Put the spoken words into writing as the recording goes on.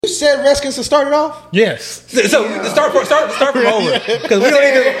You said Redskins to start it off? Yes. So start from over because we don't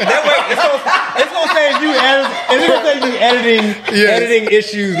need to. That way, it's gonna save you editing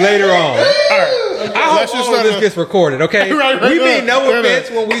issues later on. All right. I hope all of this gets recorded. Okay. We mean no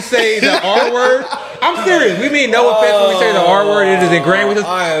offense when we say the R word. I'm serious. We mean no offense when we say the R word. It is ingrained with us.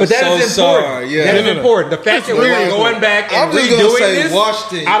 But that is important. That is important. The fact that we're going back and redoing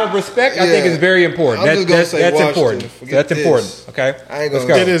this out of respect, I think is very important. That's important. That's important. Okay. Let's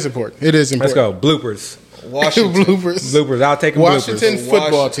go. It is important. It is important. Let's go. Bloopers. Washington. Bloopers. I'll take them. Washington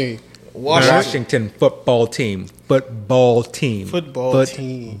football team. Washington football team. Football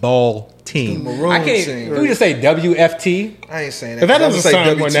team. Maroon I can't. team. Can we just say WFT? I ain't saying that. If that doesn't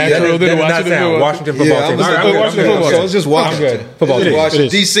sound more natural than Washington football team. Washington football team. So it's just Washington. Football team.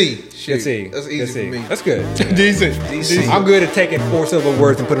 DC. Shit. That's easy for me. That's good. DC. I'm good at taking 4 syllable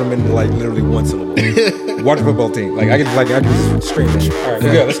words and putting them into like literally 1 syllable. Washington football team. I can just stream it. All right,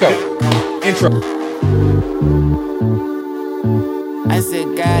 we're good. Let's go. Intro. I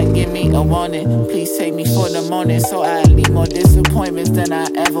said, God, give me a warning. Please take me for the morning, so I leave more disappointments than I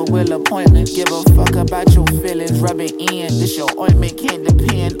ever will appointments. Give a fuck about your feelings, rub it in. This your ointment, can't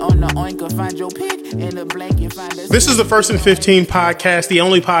depend on the oinker. Find your pick in the blanket. This is the First and 15 podcast, the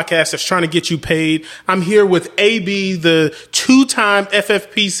only podcast that's trying to get you paid. I'm here with AB, the 2-time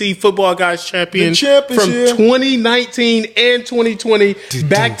FFPC Football Guys champion from 2019 and 2020,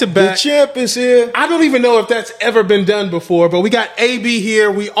 back to back. The champ is here. I don't even know if that's ever been done before, but we got AB here.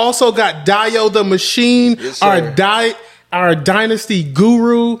 We also got Dayo the Machine, our dynasty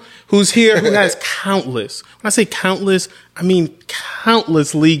guru, who's here, who has countless. When I say countless, I mean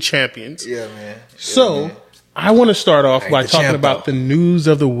countless league champions. Yeah, man. I want to start off by talking about the news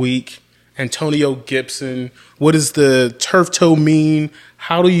of the week. Antonio Gibson. What does the turf toe mean?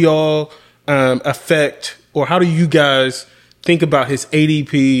 How do y'all affect, or how do you guys think about his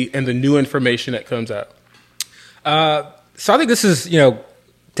ADP and the new information that comes out? So I think this is,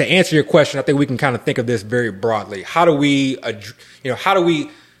 to answer your question, I think we can kind of think of this very broadly. How do we,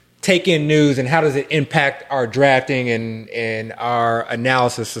 take in news, and how does it impact our drafting and our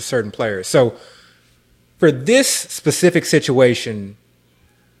analysis of certain players? So for this specific situation,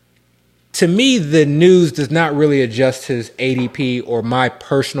 to me, the news does not really adjust his ADP or my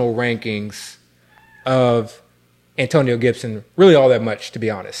personal rankings of Antonio Gibson really all that much, to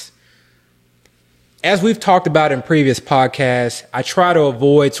be honest. As we've talked about in previous podcasts, I try to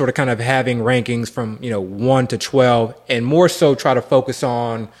avoid sort of kind of having rankings from, 1 to 12, and more so try to focus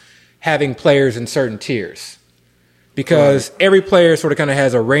on having players in certain tiers, because every player sort of kind of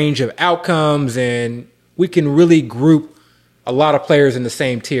has a range of outcomes, and we can really group a lot of players in the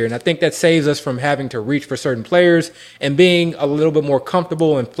same tier. And I think that saves us from having to reach for certain players and being a little bit more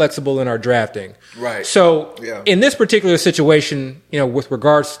comfortable and flexible in our drafting. Right. So in this particular situation, with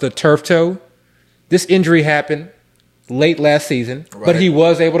regards to the turf toe, this injury happened late last season, but he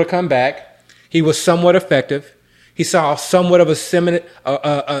was able to come back. He was somewhat effective. He saw somewhat of a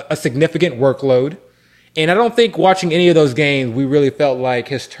significant workload. And I don't think watching any of those games, we really felt like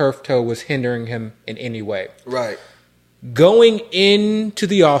his turf toe was hindering him in any way. Right. Going into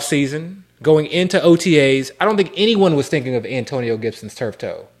the offseason, going into OTAs, I don't think anyone was thinking of Antonio Gibson's turf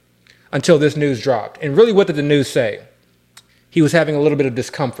toe until this news dropped. And really, what did the news say? He was having a little bit of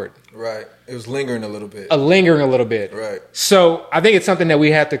discomfort. Right. It was lingering a little bit. Right. So I think it's something that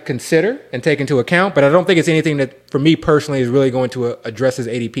we have to consider and take into account, but I don't think it's anything that, for me personally, is really going to address his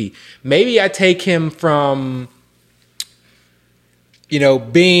ADP. Maybe I take him from,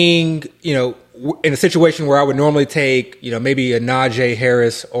 being, in a situation where I would normally take, maybe a Najee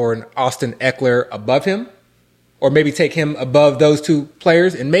Harris or an Austin Eckler above him, or maybe take him above those two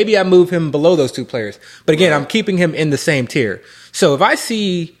players, and maybe I move him below those two players. But again, I'm keeping him in the same tier. So if I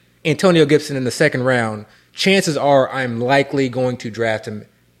see Antonio Gibson in the second round, chances are I'm likely going to draft him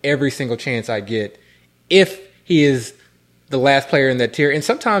every single chance I get if he is the last player in that tier, and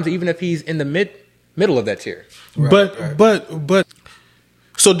sometimes even if he's in the middle of that tier. But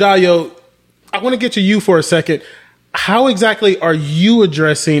so Dayo, I want to get to you for a second. How exactly are you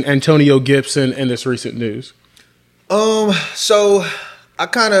addressing Antonio Gibson in this recent news? So I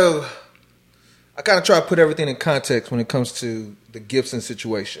kind of try to put everything in context when it comes to the Gibson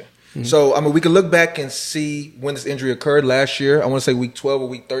situation. Mm-hmm. So, we could look back and see when this injury occurred last year. I want to say week 12 or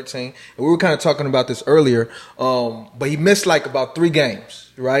week 13. And we were kind of talking about this earlier. But he missed like about 3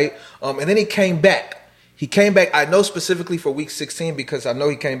 games, right? And then he came back. I know specifically for week 16 because I know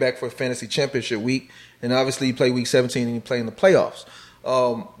he came back for a fantasy championship week. And obviously he played week 17 and he played in the playoffs.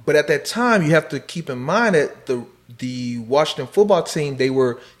 But at that time, you have to keep in mind that the Washington football team, they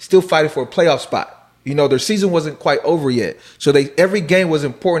were still fighting for a playoff spot. Their season wasn't quite over yet. So every game was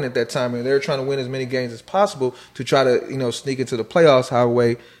important at that time, and they were trying to win as many games as possible to try to, sneak into the playoffs however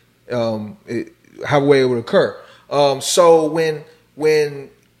way it would occur. So when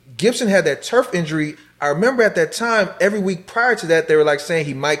Gibson had that turf injury, I remember at that time, every week prior to that, they were like saying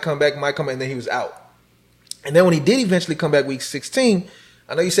he might come back, and then he was out. And then when he did eventually come back week 16,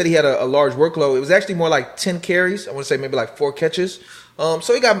 I know you said he had a large workload. It was actually more like 10 carries. I want to say maybe like 4 catches.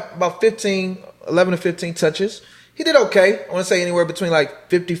 So he got about 11 to 15 touches. He did okay. I want to say anywhere between like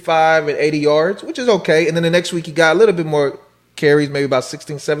 55 and 80 yards, which is okay. And then the next week he got a little bit more carries, maybe about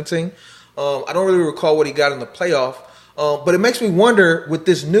 16, 17. I don't really recall what he got in the playoff. But it makes me wonder with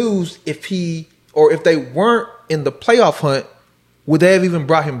this news if they weren't in the playoff hunt, would they have even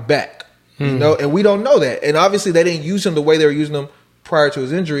brought him back? And we don't know that. And obviously they didn't use him the way they were using him prior to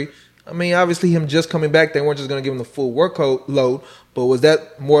his injury. I mean, obviously him just coming back, they weren't just going to give him the full workload. But was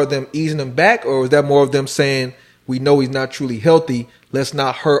that more of them easing him back, or was that more of them saying, we know he's not truly healthy, let's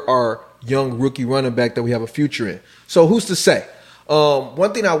not hurt our young rookie running back that we have a future in? So who's to say?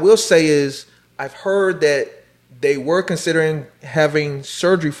 One thing I will say is I've heard that they were considering having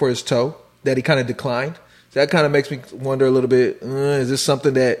surgery for his toe that he kind of declined. So that kind of makes me wonder a little bit, is this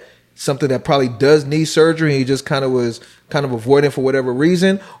something that probably does need surgery and he just kind of was avoiding for whatever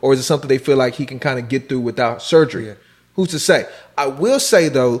reason, or is it something they feel like he can kind of get through without surgery? Yeah. Who's to say? I will say,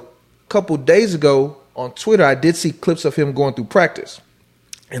 though, a couple days ago on Twitter, I did see clips of him going through practice.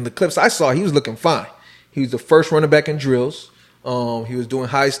 And the clips I saw, he was looking fine. He was the first running back in drills. He was doing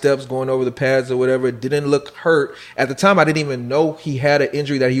high steps, going over the pads or whatever. It didn't look hurt. At the time, I didn't even know he had an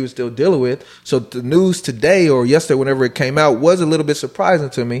injury that he was still dealing with. So the news today or yesterday, whenever it came out, was a little bit surprising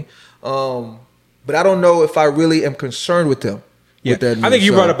to me. But I don't know if I really am concerned with him. Yeah, with that news. I think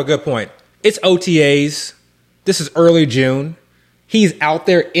you brought up a good point. It's OTAs. This is early June. He's out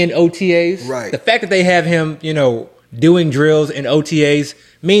there in OTAs. Right. The fact that they have him, doing drills in OTAs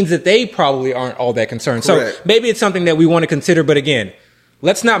means that they probably aren't all that concerned. Correct. So maybe it's something that we want to consider. But again,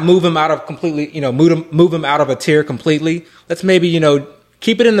 let's not move him out of completely, move him out of a tier completely. Let's maybe,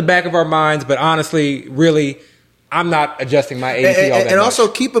 keep it in the back of our minds. But honestly, really, I'm not adjusting my ADP all that much. And also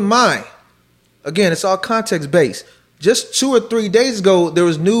keep in mind, again, it's all context based. Just 2 or 3 days ago, there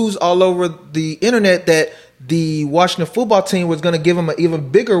was news all over the internet that the Washington football team was going to give him an even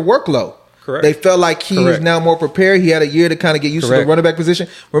bigger workload. Correct. They felt like he was now more prepared. He had a year to kind of get used to the running back position.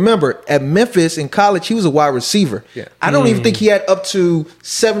 Remember, at Memphis in college, he was a wide receiver. Yeah. I don't even think he had up to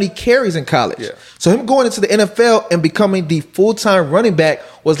 70 carries in college. Yeah. So him going into the NFL and becoming the full-time running back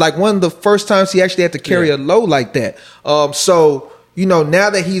was like one of the first times he actually had to carry a load like that. So, now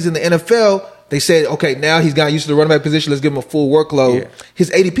that he's in the NFL, they said, okay, now he's gotten used to the running back position. Let's give him a full workload. Yeah.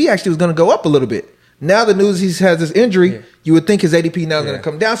 His ADP actually was going to go up a little bit. Now the news he has this injury, you would think his ADP now is going to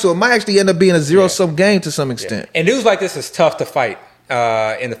come down. So it might actually end up being a zero-sum game to some extent. And news like this is tough to fight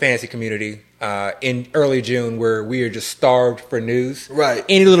in the fantasy community in early June, where we are just starved for news. Right.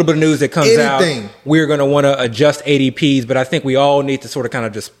 Any little bit of news that comes out, we're going to want to adjust ADPs. But I think we all need to sort of kind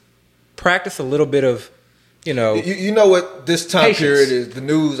of just practice a little bit of, You know what this time period is, the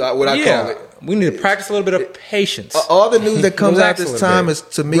news, what I call it. We need to practice a little bit of patience. All the news that comes out this time is,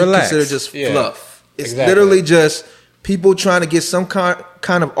 to me, considered just fluff. It's literally just people trying to get some kind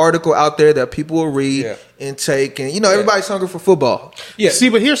of article out there that people will read and take. And, everybody's hungry for football. Yeah. See,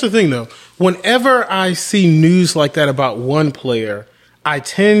 but here's the thing, though. Whenever I see news like that about one player, I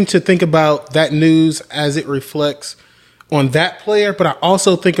tend to think about that news as it reflects on that player, but I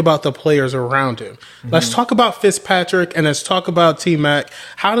also think about the players around him. Mm-hmm. Let's talk about Fitzpatrick and let's talk about T-Mac.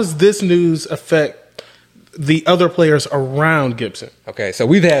 How does this news affect the other players around Gibson? Okay, so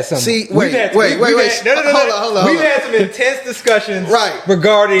we've had some. Wait. Hold on. We've had some intense discussions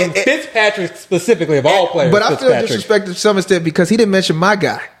regarding Fitzpatrick specifically, of all players. But I feel disrespected to some extent because he didn't mention my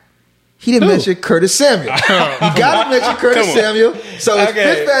guy. He didn't mention Curtis Samuel. You got to mention Curtis Samuel. So it's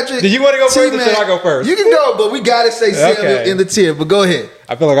Fitzpatrick. Do you want to go first or should I go first? You can go, but we got to say Samuel in the tier. But go ahead.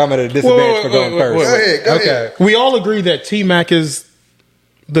 I feel like I'm at a disadvantage for going first. Go ahead. We all agree that T-Mac is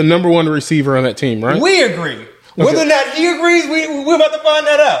the number one receiver on that team, right? We agree. Whether or not he agrees, we're about to find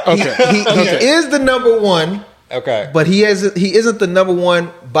that out. Okay. He is the number one. Okay. But he isn't the number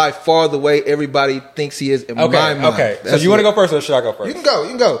one by far the way everybody thinks he is in my mind. Okay. So you want to go first or should I go first? You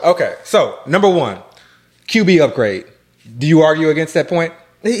can go. Okay. So, number one, QB upgrade. Do you argue against that point?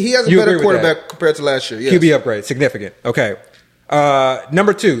 He has a better quarterback compared to last year. Yes. QB upgrade. Significant. Okay.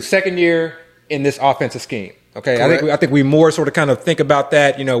 Number two, second year in this offensive scheme. Okay. Correct. I think we more sort of kind of think about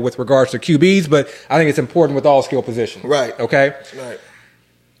that, with regards to QBs, but I think it's important with all skill positions. Right. Okay. Right.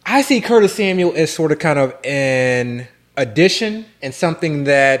 I see Curtis Samuel as sort of kind of an addition and something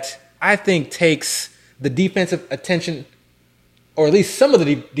that I think takes the defensive attention, or at least some of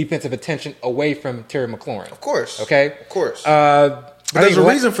the defensive attention, away from Terry McLaurin. Of course. Okay? Of course. But there's a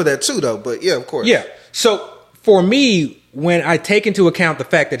reason for that too, though. But yeah, of course. Yeah. So for me, when I take into account the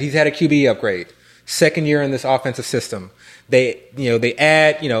fact that he's had a QB upgrade, second year in this offensive system, they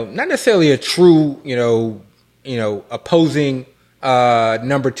add, not necessarily a true, opposing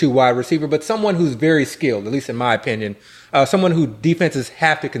number 2 wide receiver, but someone who's very skilled, at least in my opinion, someone who defenses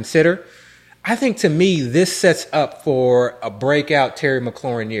have to consider. I think, to me, this sets up for a breakout Terry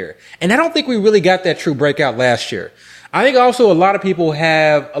McLaurin year. And I don't think we really got that true breakout last year. I think also a lot of people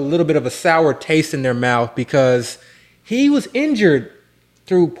have a little bit of a sour taste in their mouth because he was injured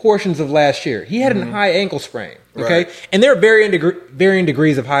through portions of last year. He had a high ankle sprain. Okay. Right. And there are varying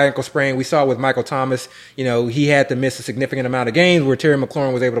degrees of high ankle sprain. We saw with Michael Thomas, he had to miss a significant amount of games where Terry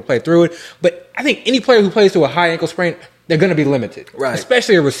McLaurin was able to play through it. But I think any player who plays through a high ankle sprain, they're going to be limited. Right.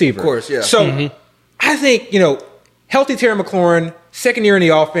 Especially a receiver. Of course, yeah. So I think, healthy Terry McLaurin, second year in the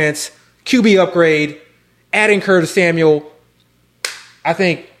offense, QB upgrade, adding Curtis Samuel, I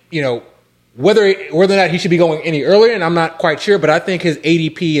think, whether or not he should be going any earlier, and I'm not quite sure, but I think his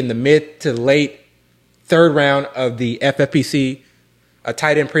ADP in the mid to late third round of the FFPC, a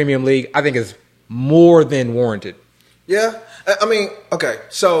tight end premium league, I think is more than warranted. Yeah. I mean, okay.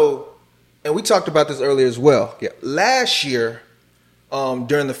 So, and we talked about this earlier as well. Yeah. Last year,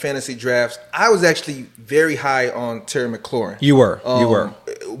 during the fantasy drafts, I was actually very high on Terry McLaurin. You were.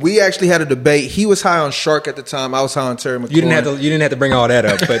 We actually had a debate. He was high on Shark at the time. I was high on Terry McLaurin. You didn't have to bring all that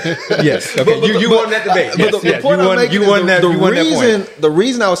up, but yes. Okay. You won that debate. But Yes, the point I'm making is point. the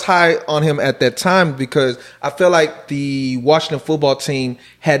reason I was high on him at that time because I felt like the Washington football team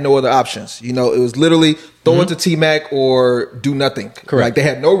had no other options. It was literally throw it to T-Mac or do nothing. Correct. Like they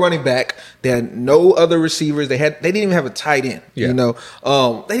had no running back. They had no other receivers. They didn't even have a tight end. Yeah. They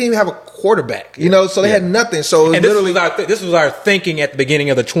didn't even have a quarterback. So they had nothing. So and this was our thinking at the beginning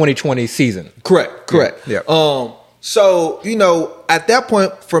of the 2020 season. Correct. Yeah. So, at that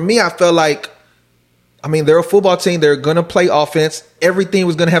point, for me, I felt like, they're a football team. They're going to play offense. Everything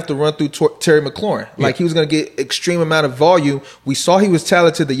was going to have to run through Terry McLaurin. Like, he was going to get extreme amount of volume. We saw he was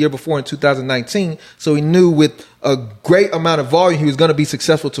talented the year before in 2019. So he knew with a great amount of volume, he was going to be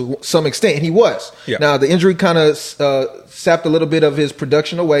successful to some extent. And he was. Yeah. Now, the injury kind of sapped a little bit of his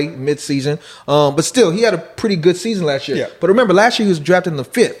production away mid-season. But still, he had a pretty good season last year. Yeah. But remember, last year he was drafted in the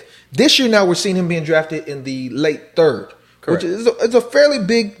 5th. This year now we're seeing him being drafted in the late 3rd. Correct. Which is a fairly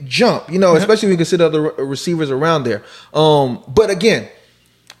big jump, especially when you consider other receivers around there. But again,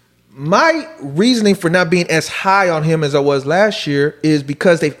 my reasoning for not being as high on him as I was last year is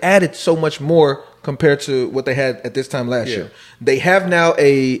because they've added so much more compared to what they had at this time last year. They have now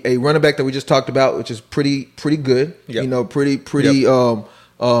a running back that we just talked about, which is pretty good. Yep. Pretty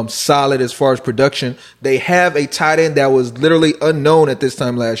solid as far as production. They have a tight end that was literally unknown at this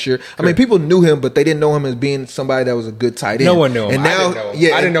time last year. Correct. People knew him, but they didn't know him as being somebody that was a good tight end. No one knew him. And now, I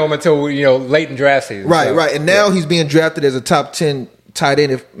didn't know him until late in draft season. Right. And now he's being drafted as a top 10 tight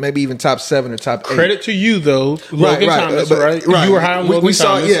end, if maybe even top 7 or top 8. Credit to you though, Logan Thomas, right? You were high on Logan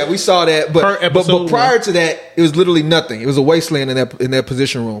Thomas. Yeah, we saw that. But prior to that, it was literally nothing. It was a wasteland in that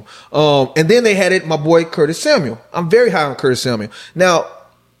position room. And then they had my boy Curtis Samuel. I'm very high on Curtis Samuel. Now,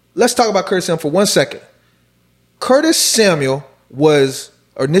 let's talk about Curtis Samuel for 1 second. Curtis Samuel was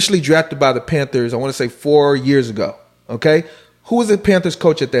initially drafted by the Panthers, I want to say 4 years ago. Okay? Who was the Panthers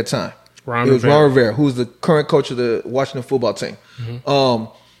coach at that time? Ron Rivera, who's the current coach of the Washington football team.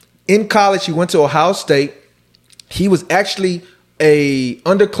 Mm-hmm. In college, he went to Ohio State. He was actually a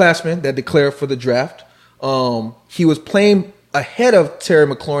underclassman that declared for the draft. He was playing ahead of Terry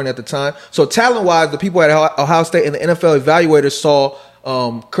McLaurin at the time. So talent-wise, the people at Ohio State and the NFL evaluators saw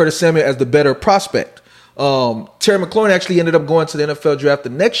Curtis Samuel as the better prospect. Terry McLaurin actually ended up going to the NFL draft the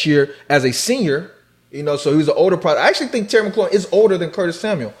next year as a senior. So he was an older product. I actually think Terry McLaurin is older than Curtis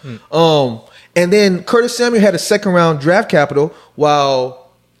Samuel. And then Curtis Samuel had a second-round draft capital,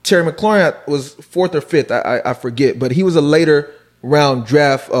 while Terry McLaurin was 4th or 5th. I forget, but he was a later round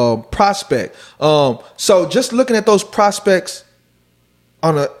draft prospect. So just looking at those prospects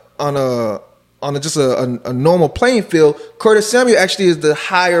on just a normal playing field, Curtis Samuel actually is the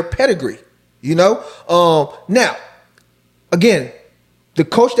higher pedigree. Now again, the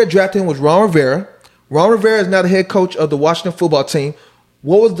coach that drafted him was Ron Rivera. Ron Rivera is now the head coach of the Washington football team.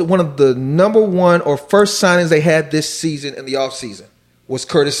 What was one of the number one or first signings they had this season in the offseason? Was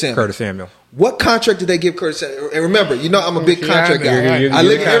Curtis Samuel. What contract did they give Curtis Samuel? And remember, I'm a big contract guy. I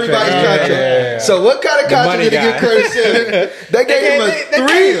look at everybody's contract. Yeah. So what kind of contract did they give Curtis Samuel? They gave him a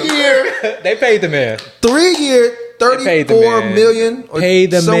 3-year. They paid the man. 3-year, $34 million or pay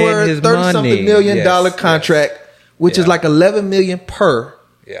the somewhere man his $30-something money. million contract, which is like $11 million per.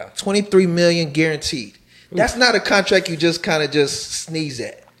 Yeah. $23 million guaranteed. That's not a contract you just kind of just sneeze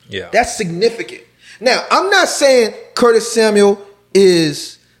at. Yeah. That's significant. Now, I'm not saying Curtis Samuel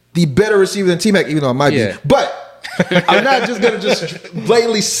is the better receiver than T-Mac, even though I might be. But I'm not just going to just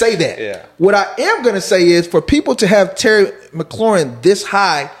blatantly say that. Yeah. What I am going to say is for people to have Terry McLaurin this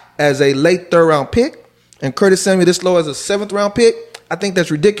high as a late third-round pick and Curtis Samuel this low as a seventh-round pick, I think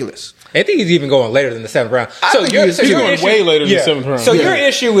that's ridiculous. I think he's even going later than the seventh round. He's going way later than the seventh round. So your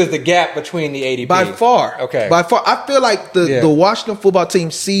issue is the gap between the ADP. By far. Okay. By far. I feel like the Washington football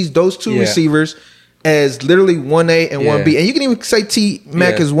team sees those two receivers as literally 1A and 1B. And you can even say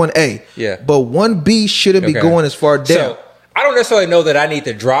T-Mac is 1A. Yeah. But 1B shouldn't be going as far down. So I don't necessarily know that I need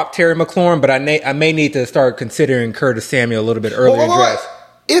to drop Terry McLaurin, but I may need to start considering Curtis Samuel a little bit earlier in draft.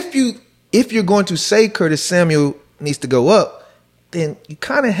 If you're going to say Curtis Samuel needs to go up, then you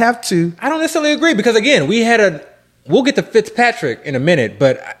kind of have to. I don't necessarily agree because, again, we'll get to Fitzpatrick in a minute,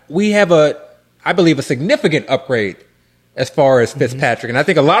 but we have I believe, a significant upgrade as far as Fitzpatrick. And I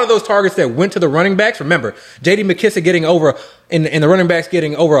think a lot of those targets that went to the running backs, remember, J.D. McKissick getting over, in the running backs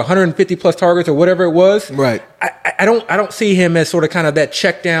getting over 150 plus targets or whatever it was. Right. I don't see him as sort of kind of that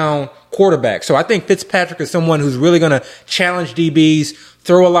check down quarterback. So I think Fitzpatrick is someone who's really going to challenge DBs,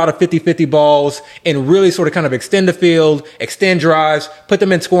 throw a lot of 50-50 balls, and really sort of kind of extend the field, extend drives, put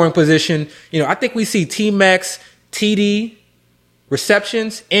them in scoring position. I think we see T-Max, TD,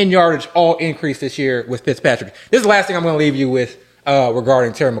 receptions, and yardage all increase this year with Fitzpatrick. This is the last thing I'm going to leave you with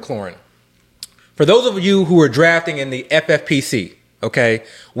regarding Terry McLaurin. For those of you who are drafting in the FFPC, okay,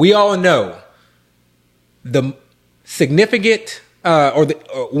 we all know the significant when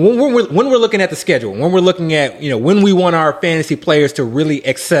we're looking at the schedule, when we're looking at, when we want our fantasy players to really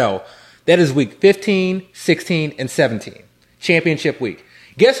excel, that is week 15, 16, and 17, championship week.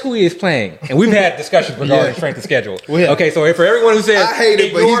 Guess who he is playing? And we've had discussions regarding strength of schedule. Okay, so for everyone who says I hate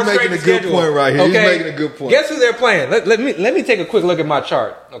it, but he's making a good point right here. Okay, he's making a good point. Guess who they're playing? Let me take a quick look at my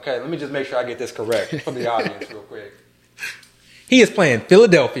chart. Okay, let me just make sure I get this correct for the audience real quick. He is playing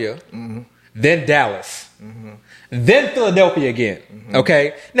Philadelphia, then Dallas, then Philadelphia again.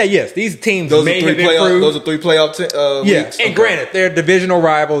 Okay. Now, yes, these teams may have improved. Those are three playoff weeks. And granted, they're divisional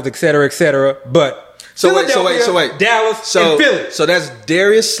rivals, et cetera, et cetera. But so wait. Dallas and Philly. So that's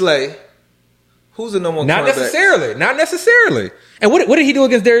Darius Slay. Who's the number one cornerback? Not necessarily. And what did he do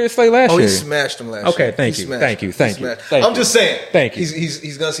against Darius Slay last year? Oh, he smashed him last year. Okay, thank you. I'm just saying. Thank you.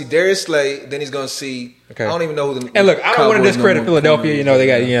 He's going to see Darius Slay, then he's going to see. Okay. I don't even know who the. And look, I don't want to discredit Philadelphia.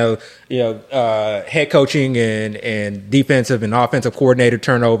 They got head coaching and defensive and offensive coordinator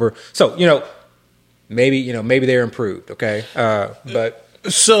turnover. So maybe they're improved. Okay, but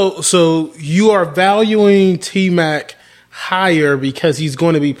so you are valuing T-Mac higher because he's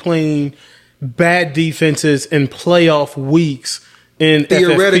going to be playing bad defenses in playoff weeks in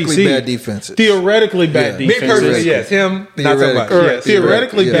theoretically FFPC. Bad defenses. Theoretically bad defenses. Me personally, yes. Him, not so much. Yes.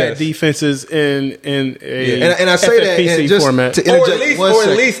 Theoretically bad defenses in a and I say FFPC that and just format. To interject or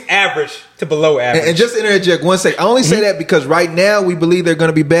at least average to below average. And just to interject one second. I only say that because right now we believe they're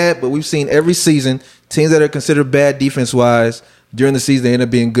going to be bad, but we've seen every season teams that are considered bad defense-wise during the season they end up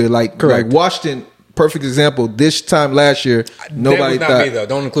being good. Like Washington. Perfect example. This time last year, nobody that was not thought. Me though.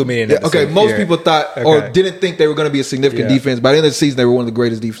 Don't include me in that. Okay, most people thought or didn't think they were going to be a significant defense. By the end of the season, they were one of the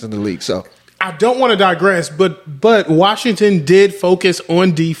greatest defenses in the league. So I don't want to digress, but Washington did focus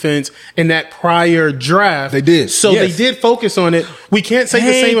on defense in that prior draft. They did. So they did focus on it. We can't say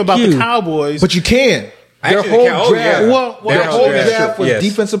the same about the Cowboys, but you can. Their whole draft, their whole draft was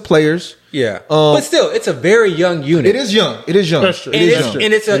defensive players. Yeah, but still, it's a very young unit. It is young. That's true.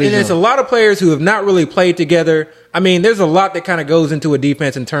 And it's a lot of players who have not really played together. I mean, there's a lot that kind of goes into a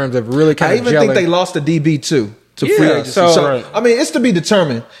defense in terms of really kind of gelling. I even think they lost a DB too to free agency. So I mean, it's to be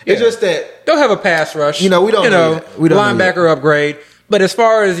determined. It's just that they'll have a pass rush. We don't know. We don't linebacker upgrade. But as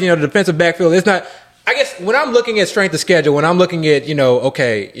far as the defensive backfield, it's not. I guess when I'm looking at strength of schedule, when I'm looking at,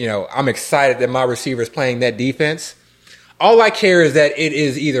 I'm excited that my receiver is playing that defense. All I care is that it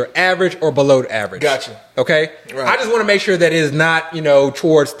is either average or below average. Gotcha. Okay? Right. I just want to make sure that it is not,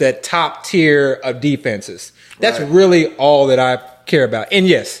 towards that top tier of defenses. That's really all that I care about. And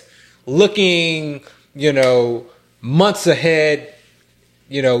yes, looking, months ahead,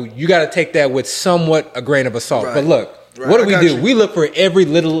 you got to take that with somewhat a grain of salt. Right. But look, what do? We look for every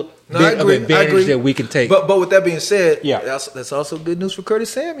little bit of advantage that we can take. But with that being said, that's also good news for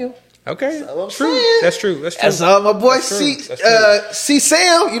Curtis Samuel. Okay, that's true. That's all my boy C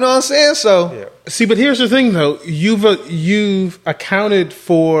Sam. You know what I'm saying? So see, but here's the thing, though. You've accounted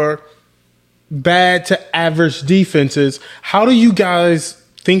for bad to average defenses. How do you guys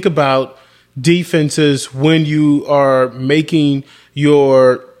think about defenses when you are making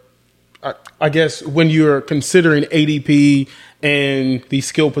your, I guess, when you're considering ADP and the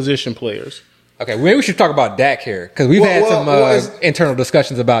skill position players? Okay, maybe we should talk about Dak here because we've had some internal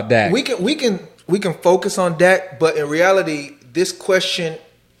discussions about Dak. We can focus on Dak, but in reality, this question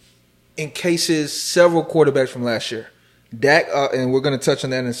encases several quarterbacks from last year. Dak, and we're going to touch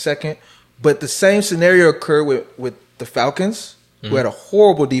on that in a second. But the same scenario occurred with the Falcons, who had a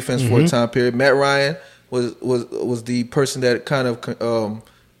horrible defense for a time period. Matt Ryan was the person that kind of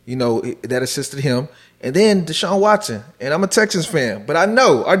that assisted him. And then Deshaun Watson. And I'm a Texans fan, but I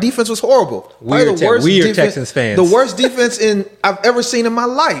know our defense was horrible. We are Texans fans. The worst defense I've ever seen in my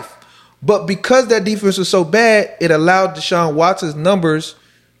life. But because that defense was so bad, it allowed Deshaun Watson's numbers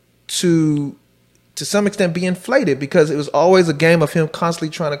to some extent be inflated because it was always a game of him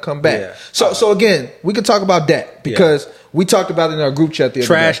constantly trying to come back. Yeah. So again, we can talk about Dak because we talked about it in our group chat the other day.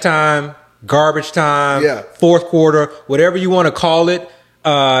 Trash time, garbage time, Yeah. fourth quarter, whatever you want to call it.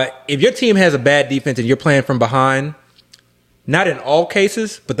 If your team has a bad defense and you're playing from behind, not in all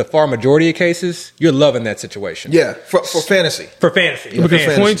cases, but the far majority of cases, you're loving that situation. Yeah, for fantasy. For fantasy. Yeah, Because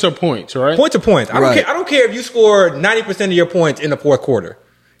fantasy. points are points, right? Points are points. I don't care if you score 90% of your points in the fourth quarter.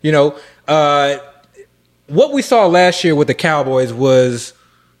 You know, what we saw last year with the Cowboys was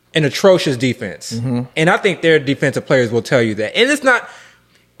an atrocious defense. And I think their defensive players will tell you that. And it's not,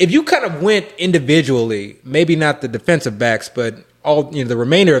 if you kind of went individually, maybe not the defensive backs, but all the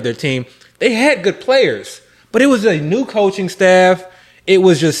remainder of their team, they had good players. But it was a new coaching staff. It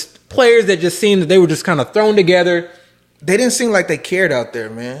was just players that just seemed that they were just kind of thrown together. They didn't seem like they cared out there,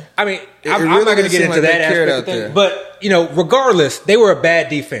 man. I mean, I'm really not going to get into that aspect of things. But, regardless, they were a bad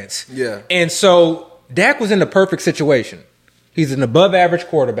defense. Yeah. And so Dak was in the perfect situation. He's an above-average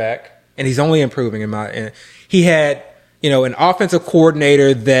quarterback, and he's only improving. He had, an offensive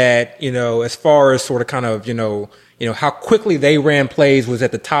coordinator that, as far as sort of kind of, how quickly they ran plays was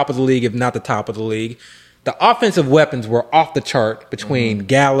at the top of the league, if not the top of the league. The offensive weapons were off the chart between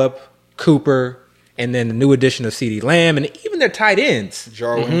Gallup, Cooper, and then the new addition of CeeDee Lamb, and even their tight ends.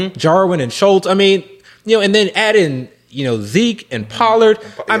 Jarwin and Schultz. I mean, and then add in, Zeke and Pollard.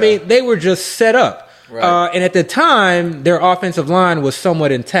 I mean, they were just set up. Right. And at the time, their offensive line was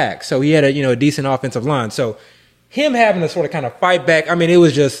somewhat intact. So he had a decent offensive line. So him having to sort of kind of fight back, I mean, it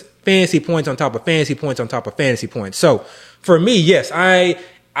was just fantasy points on top of fantasy points on top of fantasy points. So for me, yes, I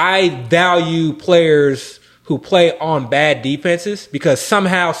value players who play on bad defenses because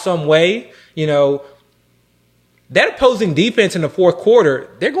somehow, some way, that opposing defense in the fourth quarter,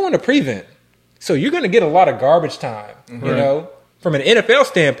 they're going to prevent. So you're going to get a lot of garbage time, From an NFL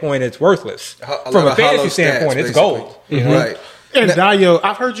standpoint, it's worthless. From a fantasy standpoint, it's gold. Right. And Dayo,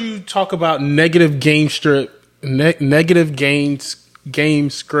 I've heard you talk about negative game scripts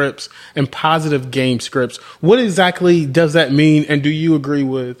and positive game scripts. What exactly does that mean? And do you agree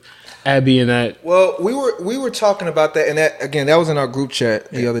with Abby in that? Well, we were talking about that, and that was in our group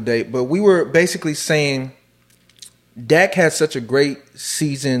chat the other day. But we were basically saying Dak had such a great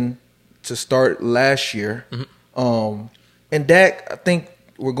season to start last year. And Dak, I think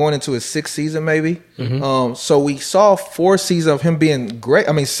we're going into his sixth season maybe. So we saw 4 seasons of him being great.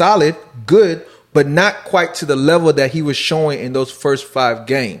 I mean, solid, good, but not quite to the level that he was showing in those first 5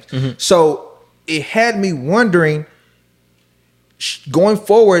 games. So it had me wondering, going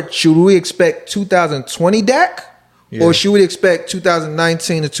forward, should we expect 2020 Dak? Or should we expect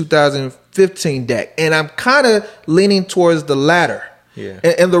 2019 to 2015 Dak? And I'm kind of leaning towards the latter.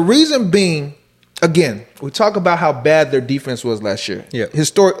 And the reason being, again, we talk about how bad their defense was last year. Let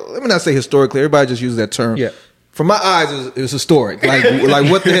me not say historically. Everybody just uses that term. From my eyes, it was historic. Like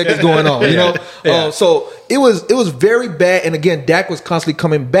what the heck is going on? So it was very bad. And again, Dak was constantly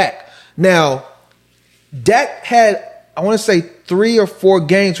coming back. Now, Dak had, I want to say, 3 or 4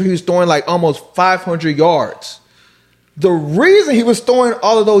 games where he was throwing like almost 500 yards. The reason he was throwing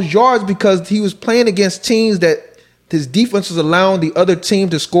all of those yards because he was playing against teams that his defense was allowing the other team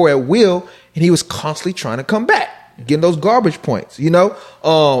to score at will, and he was constantly trying to come back, getting those garbage points. I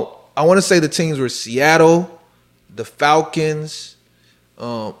want to say the teams were Seattle, the Falcons.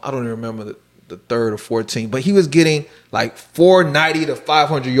 I don't even remember the third or fourth team, but he was getting like 490 to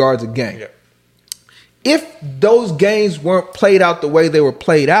 500 yards a game. If those games weren't played out the way they were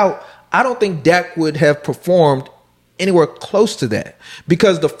played out, I don't think Dak would have performed anywhere close to that.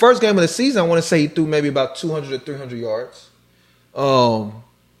 Because the first game of the season, I want to say he threw maybe about 200 to 300 yards.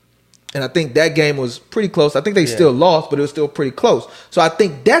 And I think that game was pretty close. I think they still lost, but it was still pretty close. So I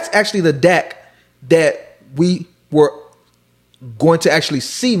think that's actually the Dak that we were going to actually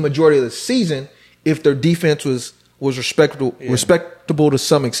see majority of the season if their defense was respectable to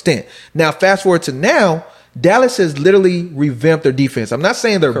some extent. Now, fast forward to now, Dallas has literally revamped their defense. I'm not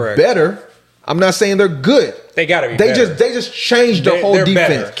saying they're better. I'm not saying they're good. They got to be better. They just changed the whole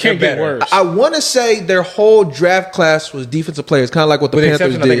defense. Can't get worse. I want to say their whole draft class was defensive players, kind of like what the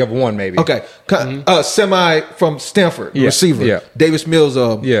Panthers did. I think of one, maybe. Okay. Semi from Stanford, receiver. Yeah. Davis Mills,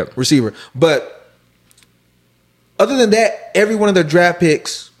 receiver. But other than that, every one of their draft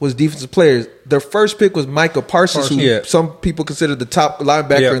picks was defensive players. Their first pick was Micah Parsons, who some people consider the top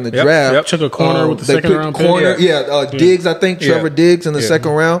linebacker in the draft. Yep. Took a corner with the second round pick. Diggs, I think. Trevor Diggs in the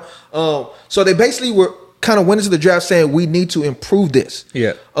second round. So they basically were kind of went into the draft saying we need to improve this.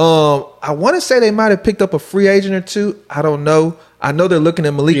 Yeah. I want to say they might have picked up a free agent or two. I don't know. I know they're looking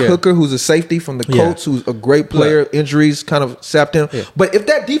at Malik Hooker, who's a safety from the Colts, who's a great player. Injuries kind of sapped him. Yeah. But if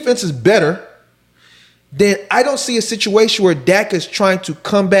that defense is better, then I don't see a situation where Dak is trying to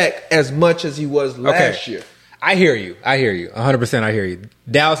come back as much as he was last year. I hear you. 100% I hear you.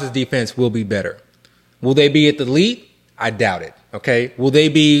 Dallas's defense will be better. Will they be at the elite? I doubt it. Okay. Will they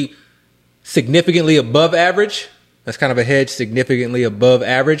be significantly above average? That's kind of a hedge. Significantly above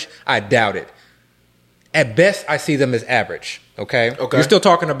average? I doubt it. At best, I see them as average. Okay. You're still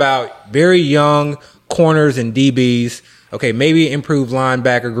talking about very young corners and DBs. Okay. Maybe improved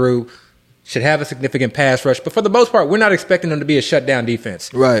linebacker group. Should have a significant pass rush. But for the most part, we're not expecting them to be a shutdown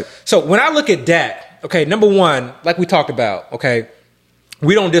defense. Right. So when I look at Dak, okay, number one, like we talked about, okay,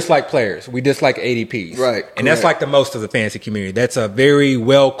 we don't dislike players. We dislike ADPs. Right. And that's like the most of the fantasy community. That's a very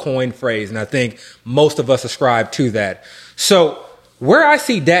well-coined phrase, and I think most of us ascribe to that. So where I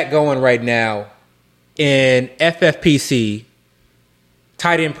see Dak going right now in FFPC,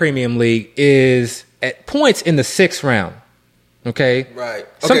 tight end premium league, is at points in the 6th round. Okay. Right.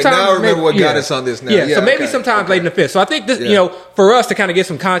 Okay. Now I remember what got us on this now. So maybe sometimes late in the 5th. So I think this, for us to kind of get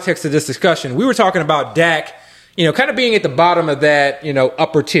some context to this discussion, we were talking about Dak, kind of being at the bottom of that,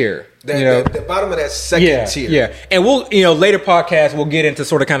 upper tier. The bottom of that second tier. Yeah. And we'll, later podcasts, we'll get into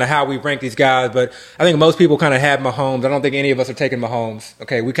sort of kind of how we rank these guys. But I think most people kind of have Mahomes. I don't think any of us are taking Mahomes.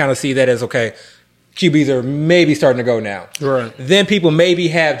 Okay. We kind of see that as, okay, QBs are maybe starting to go now. Right. Then people maybe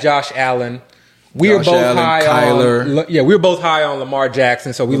have Josh Allen. We were both high on we were both high on Lamar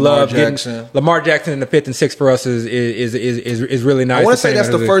Jackson, so we love getting Lamar Jackson in the 5th and 6th for us is really nice. I want to say that's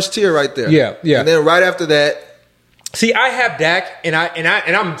the first tier right there. Yeah. And then right after that, see, I have Dak, and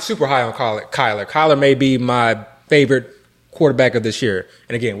I'm super high on Kyler. Kyler may be my favorite quarterback of this year,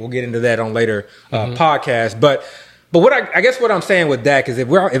 and again, we'll get into that on later podcasts. But what I guess what I'm saying with Dak is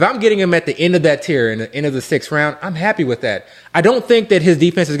if I'm getting him at the end of that tier, in the end of the 6th round, I'm happy with that. I don't think that his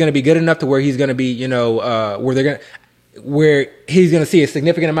defense is going to be good enough to where he's going to be, where he's going to see a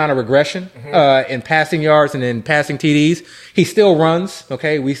significant amount of regression in passing yards and in passing TDs. He still runs.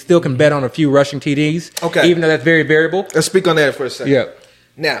 Okay, we still can bet on a few rushing TDs. Okay, even though that's very variable. Let's speak on that for a second. Yeah.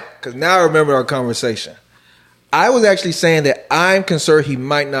 Now, because now I remember our conversation. I was actually saying that I'm concerned he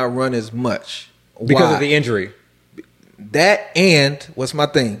might not run as much because of the injury. That and what's my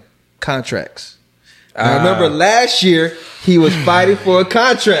thing? Contracts. I remember last year he was fighting for a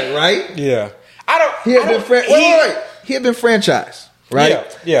contract, right? Yeah. He had been franchised,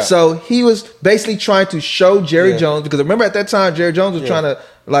 right? Yeah. So he was basically trying to show Jerry Jones, because remember at that time Jerry Jones was trying to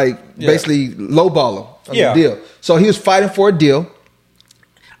basically lowball him on the deal. So he was fighting for a deal.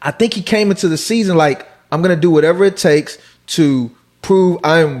 I think he came into the season like, I'm going to do whatever it takes to prove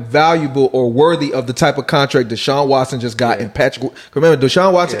I am valuable or worthy of the type of contract Deshaun Watson just got. And Patrick, remember,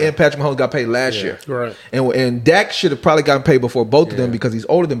 Deshaun Watson and Patrick Mahomes got paid last year. Right. And Dak should have probably gotten paid before both of them because he's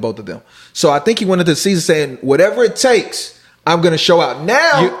older than both of them. So I think he went into the season saying, whatever it takes, I'm going to show out.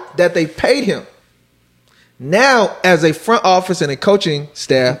 Now that they paid him, now as a front office and a coaching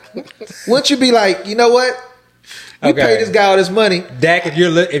staff, wouldn't you be like, you know what? We paid this guy all this money. Dak,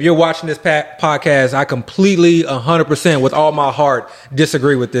 if you're watching this podcast, I completely 100% with all my heart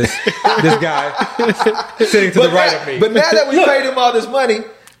disagree with this guy sitting to the right of me. But now that we paid him all this money,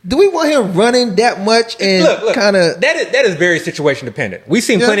 do we want him running that much and kind of? That is very situation dependent. We've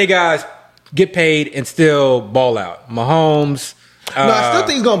seen plenty of guys get paid and still ball out. Mahomes. No, I still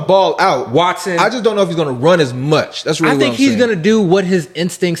think he's going to ball out. Watson. I just don't know if he's going to run as much. That's really I think he's going to do what his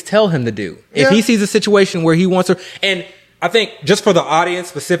instincts tell him to do. If he sees a situation where he wants to, and I think just for the audience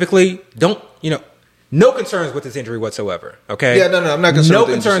specifically, no concerns with his injury whatsoever. Okay. Yeah, no, I'm not concerned. No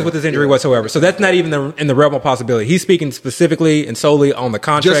concerns with his injury whatsoever. So that's not even in the realm of possibility. He's speaking specifically and solely on the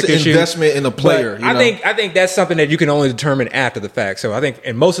contract issue. Just investment in a player. I think that's something that you can only determine after the fact. So I think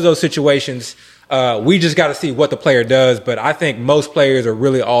in most of those situations, we just got to see what the player does. But I think most players are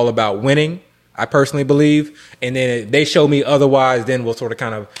really all about winning I personally believe. And then if they show me otherwise, then we'll sort of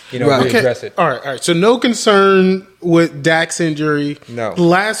kind of, readdress it. All right. So no concern with Dak's injury. No.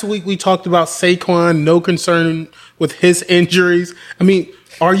 Last week we talked about Saquon. No concern with his injuries. I mean,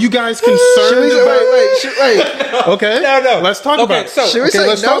 are you guys concerned about? Wait. Okay. No. Let's talk about it. So, should we say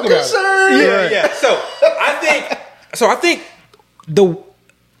let's no talk about concern? it. Yeah. So I think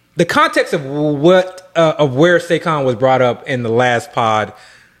the context of of where Saquon was brought up in the last pod.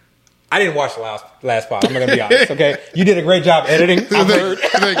 I didn't watch the last pod. I'm not gonna be honest. Okay, you did a great job editing. I've heard.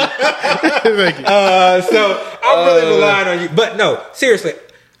 Thank you. So I'm really relying on you. But no, seriously,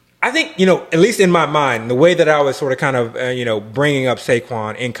 I think at least in my mind, the way that I was sort of kind of bringing up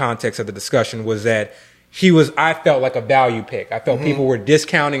Saquon in context of the discussion was that I felt like a value pick. I felt people were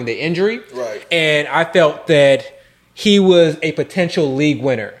discounting the injury, right? And I felt that he was a potential league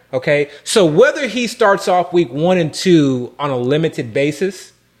winner. Okay, so whether he starts off week 1 and 2 on a limited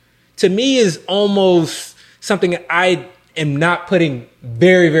basis, to me is almost something I am not putting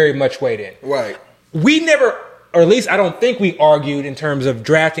very, very much weight in. Right. We never, or at least I don't think we argued in terms of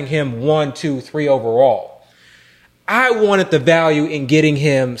drafting him 1, 2, 3 overall. I wanted the value in getting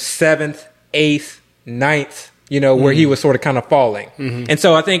him 7th, 8th, 9th, where he was sort of kind of falling. Mm-hmm. And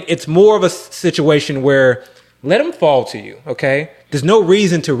so I think it's more of a situation where let him fall to you, okay? There's no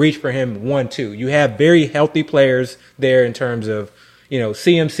reason to reach for him 1, 2. You have very healthy players there in terms of,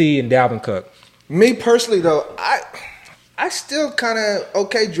 CMC and Dalvin Cook. Me personally, though, I still kind of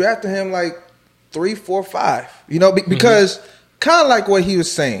drafting him like 3, 4, 5. Because kind of like what he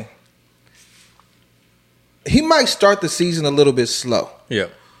was saying, he might start the season a little bit slow. Yeah.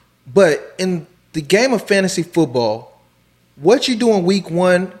 But in the game of fantasy football, what you do in week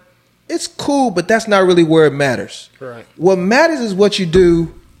 1, it's cool, but that's not really where it matters. Right. What matters is what you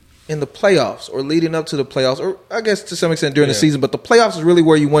do in the playoffs or leading up to the playoffs, or I guess to some extent during the season, but the playoffs is really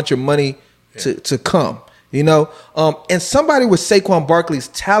where you want your money to come, and somebody with Saquon Barkley's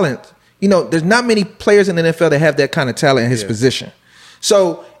talent, there's not many players in the NFL that have that kind of talent in his position.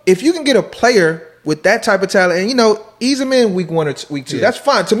 So if you can get a player with that type of talent and, ease him in week 1 or week 2, that's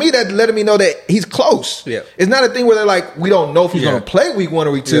fine. To me, that's letting me know that he's close. Yeah. It's not a thing where they're like, we don't know if he's going to play week 1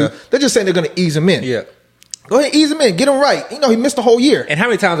 or week 2. Yeah. They're just saying they're going to ease him in. Yeah. Go ahead, ease him in. Get him right. He missed the whole year. And how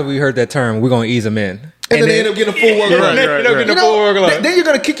many times have we heard that term, we're going to ease him in? And then they end up getting a full workload. Then you're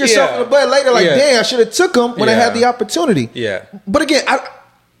going to kick yourself in the butt later like, dang, I should have took him when I had the opportunity. Yeah. But again, I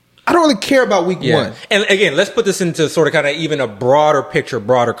don't really care about week 1. And again, let's put this into sort of kind of even a broader picture,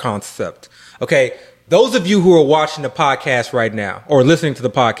 broader concept. Okay, those of you who are watching the podcast right now or listening to the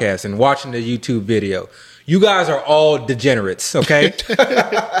podcast and watching the YouTube video, you guys are all degenerates, okay?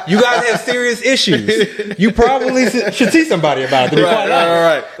 You guys have serious issues. You probably should see somebody about it.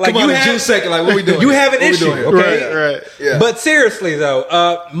 Right. Like, come on, in June 2nd, like, what we doing? You have an issue, okay? Right. Yeah. But seriously,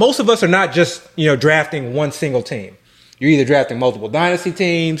 though, most of us are not just, drafting one single team. You're either drafting multiple dynasty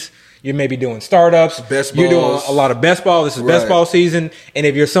teams. You may be doing startups. Best You're doing balls. a lot of best ball. This is best ball season. And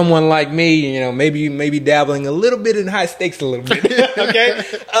if you're someone like me, maybe you may be dabbling a little bit in high stakes a little bit. Okay.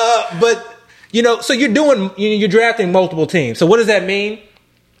 But, so you're drafting multiple teams. So what does that mean?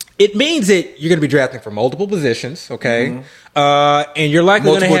 It means that you're going to be drafting for multiple positions. Okay. Mm-hmm. And you're likely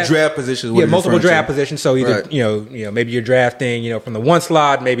going to have multiple draft positions. Multiple draft positions. So either, maybe you're drafting, from the 1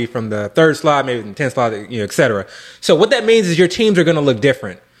 slot, maybe from the 3rd slot, maybe from the 10th slot, et cetera. So what that means is your teams are going to look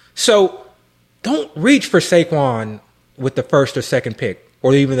different. So don't reach for Saquon with the 1st or 2nd pick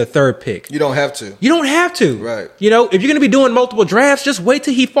or even the 3rd pick. You don't have to. You don't have to. Right. If you're going to be doing multiple drafts, just wait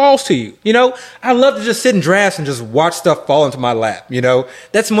till he falls to you. I love to just sit in drafts and just watch stuff fall into my lap.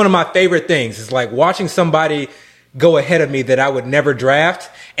 That's one of my favorite things. It's like watching somebody go ahead of me that I would never draft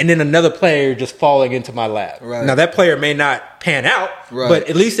and then another player just falling into my lap. Right. Now that player may not pan out, but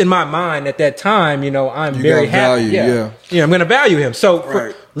at least in my mind at that time, I'm very happy. Yeah. I'm going to value him.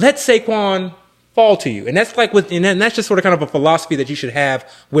 So let Saquon fall to you. And that's and that's just sort of kind of a philosophy that you should have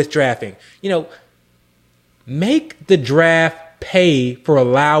with drafting. Make the draft pay for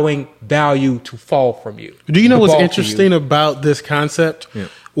allowing value to fall from you. Do you know what's interesting about this concept? Yeah.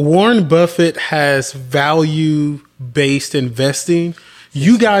 Warren Buffett has value-based investing.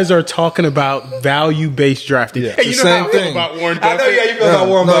 You guys are talking about value-based drafting. Yeah. Hey, the same thing about Warren Buffett. I know, you feel about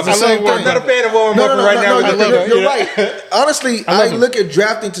Warren Buffett. I'm not a fan of Warren Buffett right now. You're right. Honestly, I look at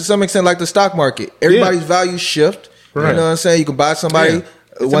drafting to some extent like the stock market. Everybody's values shift. Right. You know what I'm saying? You can buy somebody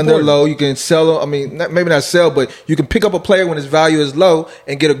when they're low. You can sell them. I mean, maybe not sell, but you can pick up a player when his value is low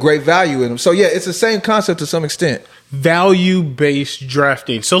and get a great value in them. So, it's the same concept to some extent. Value-based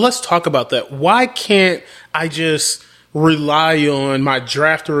drafting. So let's talk about that. Why can't I just rely on my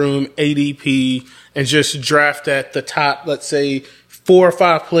draft room ADP and just draft at the top, let's say, 4 or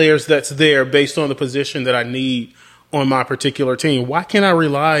 5 players that's there based on the position that I need on my particular team. Why can't I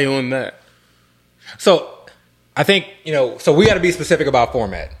rely on that? So I think, so we got to be specific about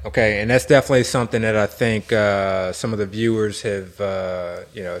format, okay? And that's definitely something that I think some of the viewers have,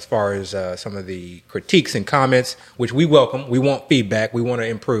 as far as some of the critiques and comments, which we welcome. We want feedback. We want to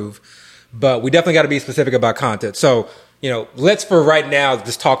improve. But we definitely got to be specific about content. So, let's for right now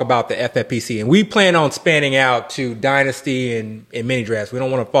just talk about the FFPC. And we plan on spanning out to Dynasty and mini drafts. We don't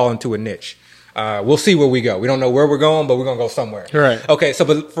want to fall into a niche. We'll see where we go. We don't know where we're going, but we're going to go somewhere. Right. Okay, so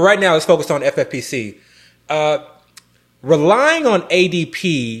but for right now, let's focus on FFPC. Relying on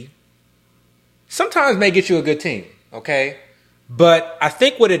ADP sometimes may get you a good team, okay? But I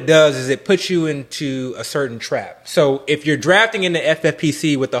think what it does is it puts you into a certain trap. So if you're drafting in the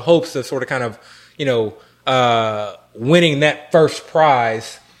FFPC with the hopes of sort of kind of, winning that first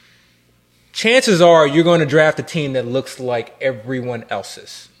prize, chances are you're going to draft a team that looks like everyone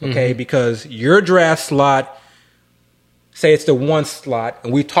else's, okay? Mm-hmm. Because your draft slot, say it's the 1 slot,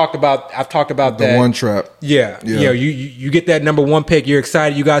 and I've talked about the that. The 1 trap. Yeah. You get that number 1 pick, you're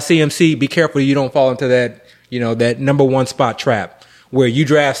excited, you got CMC, be careful you don't fall into that, that number 1 spot trap where you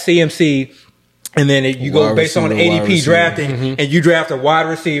draft CMC and then you go based on ADP drafting, mm-hmm. and you draft a wide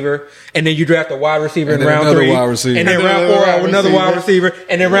receiver, and then you draft a wide receiver in round 3, and then round 4 another wide receiver,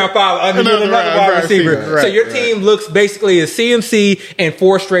 and then round 5 another wide receiver. Right, so your team looks basically as CMC and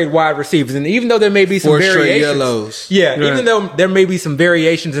 4 straight wide receivers. And even though there may be some variations, yellows. Even though there may be some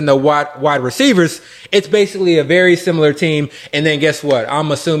variations in the wide receivers, it's basically a very similar team. And then guess what? I'm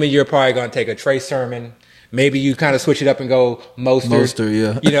assuming you're probably going to take a Trey Sermon. Maybe you kind of switch it up and go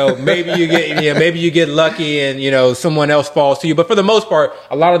Mostert, yeah. Maybe you get lucky and someone else falls to you. But for the most part,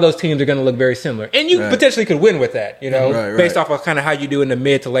 a lot of those teams are going to look very similar, and you potentially could win with that. Based off of kind of how you do in the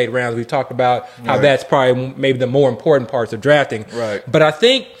mid to late rounds. We've talked about how that's probably maybe the more important parts of drafting. Right. But I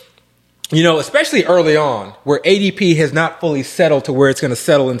think especially early on, where ADP has not fully settled to where it's going to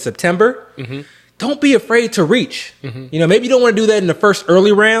settle in September. Mm-hmm. Don't be afraid to reach. Mm-hmm. Maybe you don't want to do that in the first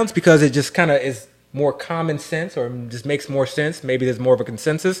early rounds because it just kind of is more common sense or just makes more sense. Maybe there's more of a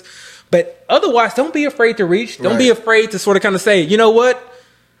consensus. But otherwise, don't be afraid to reach. Don't be afraid to sort of kind of say, you know what?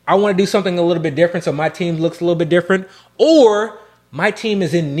 I want to do something a little bit different so my team looks a little bit different. Or my team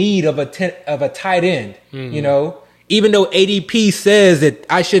is in need of a tight end. Mm-hmm. Even though ADP says that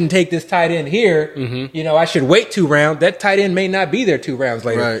I shouldn't take this tight end here, mm-hmm. I should wait 2 rounds. That tight end may not be there 2 rounds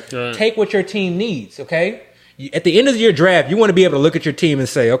later. Right. Take what your team needs, okay? At the end of your draft, you want to be able to look at your team and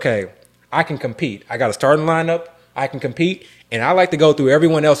say, okay, I can compete. I got a starting lineup. I can compete. And I like to go through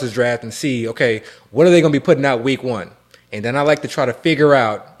everyone else's draft and see, okay, what are they going to be putting out week 1? And then I like to try to figure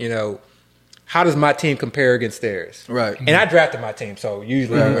out, how does my team compare against theirs? Right. And I drafted my team, so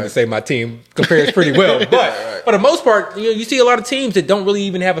usually I'm going to say my team compares pretty well. But for the most part, you see a lot of teams that don't really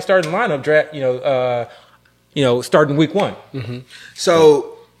even have a starting lineup draft, starting week 1. Mm-hmm.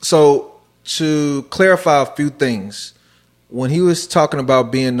 So to clarify a few things, when he was talking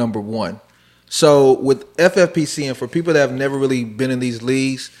about being number 1, so with FFPC, and for people that have never really been in these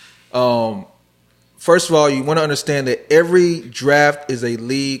leagues, first of all, you want to understand that every draft is a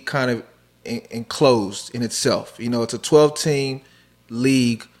league kind of enclosed in itself. It's a 12-team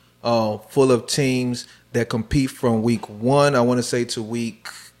league full of teams that compete from week 1, I want to say, to week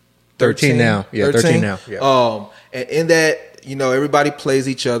 13 now. Yeah, 13 now. Yeah. And in that, everybody plays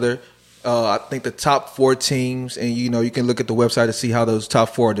each other. I think the top 4 teams, and you can look at the website to see how those top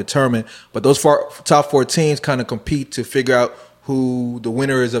 4 are determined. But those top 4 teams kind of compete to figure out who the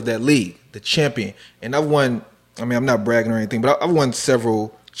winner is of that league, the champion. And I've won. I mean, I'm not bragging or anything, but I've won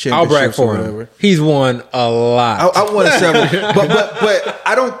several championships. I'll brag for him. He's won a lot. I won several, but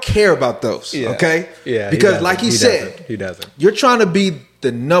I don't care about those. Yeah. Okay. Yeah. Because like he said, he doesn't. You're trying to be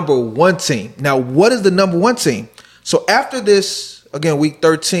the number 1 team. Now, what is the number 1 team? So after this, again, week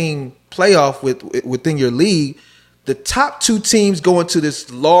 13. Playoff within your league, the top 2 teams go into this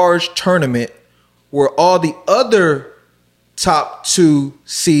large tournament where all the other top 2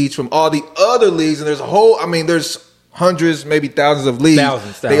 seeds from all the other leagues, and there's hundreds, maybe thousands of leagues.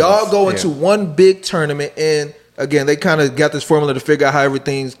 Thousands. They all go into one big tournament, and again, they kind of got this formula to figure out how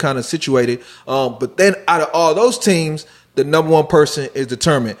everything's kind of situated. But then out of all those teams, the number 1 person is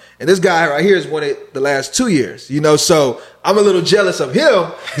determined. And this guy right here has won it the last 2 years, so I'm a little jealous of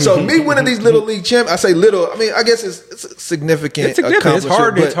him. So me winning these little league champions, I say little, I guess it's a significant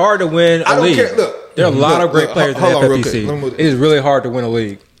accomplishment. It's hard to win a league. Look, there are a lot of great players in the FFPC. It is really hard to win a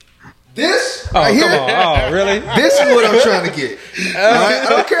league. This right here, come on. Oh, really? This is what I'm trying to get. All right? I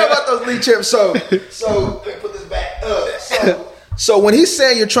don't care about those league champs. So let me put this back. So when he's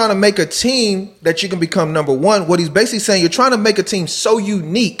saying you're trying to make a team that you can become number one, what he's basically saying, you're trying to make a team so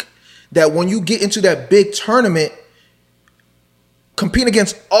unique that when you get into that big tournament, compete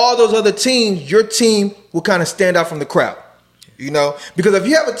against all those other teams, your team will kind of stand out from the crowd. You know? Because if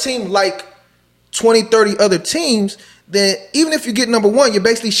you have a team like 20, 30 other teams, then even if you get number one, you're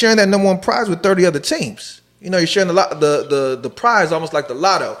basically sharing that number one prize with 30 other teams. You know, you're sharing the prize almost like the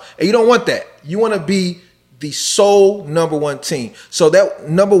lotto. And you don't want that. You want to be the sole number one team. So that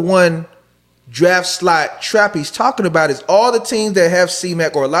number one draft slot trap he's talking about is all the teams that have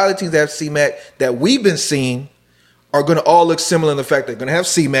CMAC, or a lot of the teams that have CMAC that we've been seeing, are going to all look similar in the fact they're going to have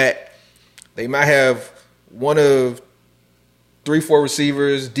CMAC. They might have one of 3-4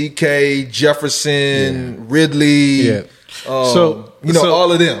 receivers: DK, Jefferson, Ridley. So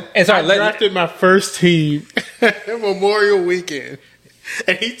all of them. And so I drafted my first team Memorial Weekend,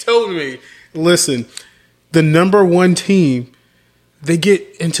 and he told me, "Listen, the number one team, they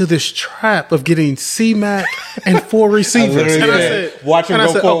get into this trap of getting C-Mac and 4 receivers." And I said, "Watch him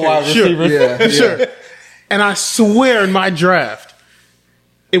go 4 wide receivers." Sure. And I swear in my draft,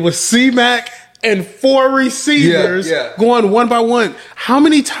 it was C-Mac and 4 receivers going one by one. How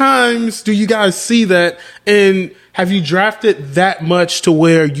many times do you guys see that? And have you drafted that much to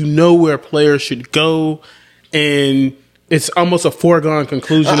where you know where players should go, and it's almost a foregone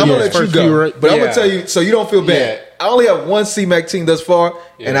conclusion? I'm going to let you go, but I'm going to tell you so you don't feel bad. I only have one CMAC team thus far,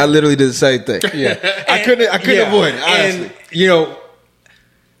 and I literally did the same thing. I couldn't avoid it, honestly. And, you know,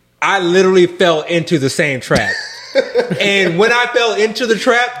 I literally fell into the same trap. And when I fell into the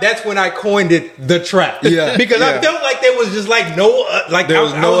trap, that's when I coined it the trap. Because I felt like there was just like no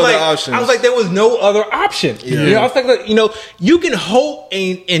other option. I was like, there was no other option. You know, I was like, you know, you can hope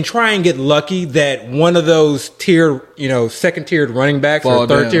and try and get lucky that one of those tier, you know, second tiered running backs or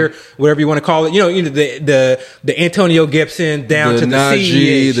third tier, whatever you want to call it. You know, the Antonio Gibson down to the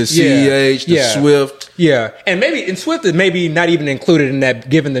Najee, CEH, the CEH, the Swift. Yeah, and Swift is maybe not even included in that,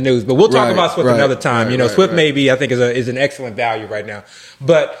 given the news. But we'll talk about Swift another time. You know, Swift maybe I think is an excellent value right now.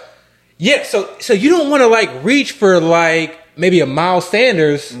 But yeah, so you don't want to like reach for like maybe a Miles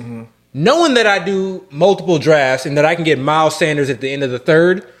Sanders, knowing that I do multiple drafts and that I can get Miles Sanders at the end of the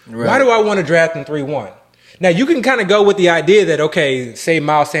third. Why do I want to draft in 3-1? Now you can kind of go with the idea that, okay, say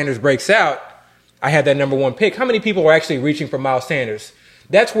Miles Sanders breaks out, I had that number one pick. How many people are actually reaching for Miles Sanders?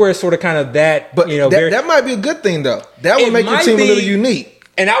 That's where it's sort of kind of that, but you know, that might be a good thing though. That would make your team a little unique.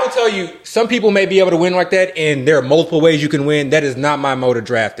 And I will tell you, some people may be able to win like that, and there are multiple ways you can win. That is not my mode of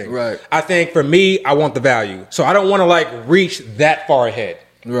drafting. Right. I think for me, I want the value. So I don't want to like reach that far ahead.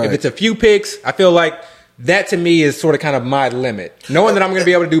 Right. If it's a few picks, I feel like that to me is sort of kind of my limit. Knowing that I'm going to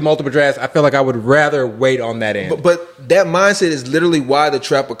be able to do multiple drafts, I feel like I would rather wait on that end. But that mindset is literally why the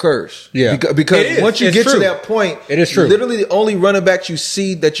trap occurs. Yeah. Because once you get to that point, it is true. Literally the only running backs you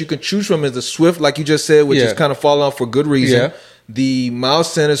see that you can choose from is the Swift, like you just said, which is kind of falling off for good reason. Yeah. The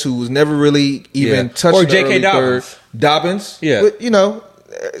Miles Sanders, who was never really even touched, or J.K. Dobbins. Yeah. But, you know,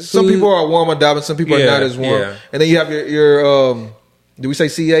 some people are warm on Dobbins, some people are not as warm. Yeah. And then you have your do we say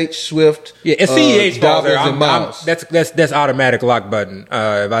CH, Swift? Yeah, if CEH falls there, and Miles. That's automatic lock button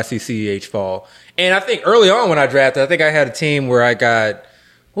if I see CEH fall. And I think early on when I drafted, I think I had a team where I got,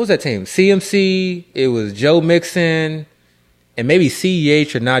 what was that team? CMC, it was Joe Mixon, and maybe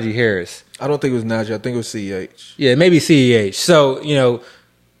CEH or Najee Harris. I don't think it was Najee. I think it was CEH. Yeah, maybe CEH. So, you know,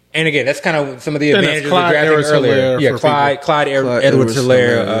 and again, that's kind of some of the advantages of drafting earlier. Yeah, Clyde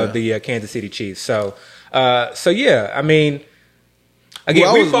Edwards-Helaire of the Kansas City Chiefs. So yeah, I mean,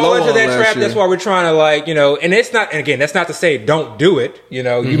 again, we fall into that trap. That's why we're trying to, like, you know, and it's not, and again, that's not to say don't do it. You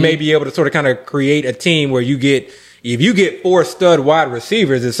know, you may be able to sort of kind of create a team where you get, if you get 4 stud wide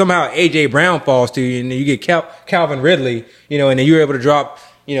receivers, and somehow AJ Brown falls to you, and you get Calvin Ridley, you know, and then you're able to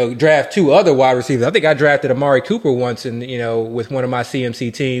draft 2 other wide receivers. I think I drafted Amari Cooper once, and you know, with one of my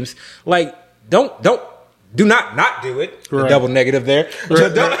CMC teams. Like, do not do it. Right. Double negative there.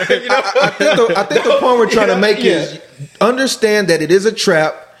 Right. I think the point we're trying to make is understand that it is a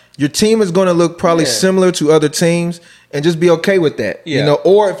trap. Your team is going to look probably similar to other teams, and just be okay with that. Yeah. You know,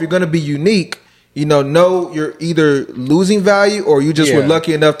 or if you're going to be unique, you know you're either losing value or you just were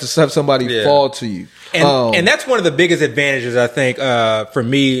lucky enough to have somebody fall to you. And that's one of the biggest advantages, I think, for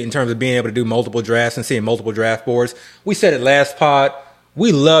me in terms of being able to do multiple drafts and seeing multiple draft boards. We said it last pod.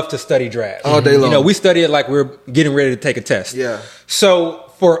 We love to study drafts. All day long. You know, we study it like we're getting ready to take a test. Yeah.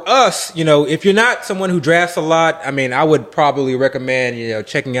 So for us, you know, if you're not someone who drafts a lot, I mean, I would probably recommend, you know,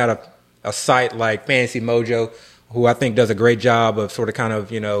 checking out a site like Fantasy Mojo, who I think does a great job of sort of kind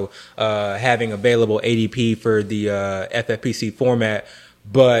of, you know, having available ADP for the FFPC format.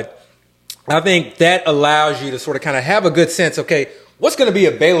 But I think that allows you to sort of kind of have a good sense, okay, what's going to be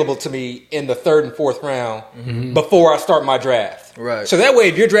available to me in the 3rd and 4th round before I start my draft. Right. So that way,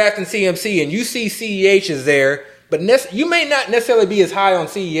 if you're drafting CMC and you see CEH is there, but you may not necessarily be as high on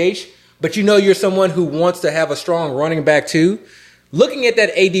CEH, but you know you're someone who wants to have a strong running back too, looking at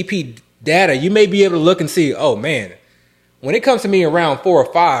that ADP data, you may be able to look and see, oh man, when it comes to me around 4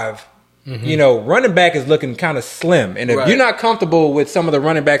 or 5, you know, running back is looking kind of slim. And if you're not comfortable with some of the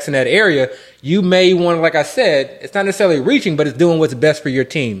running backs in that area, you may want to, like I said, it's not necessarily reaching, but it's doing what's best for your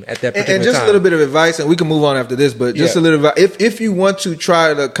team at that particular time. And just a little bit of advice, and we can move on after this, but just a little advice. If you want to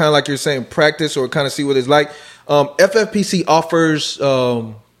try to kind of like you're saying, practice or kind of see what it's like, FFPC offers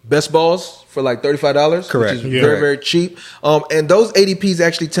best balls for like $35, correct, which is very, very cheap. And those ADPs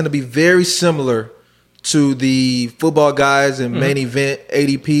actually tend to be very similar to the football guys and main event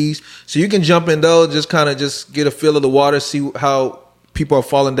ADPs. So you can jump in those, just kind of just get a feel of the water, see how people are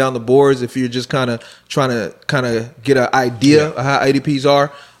falling down the boards if you're just kind of trying to kind of get an idea of how ADPs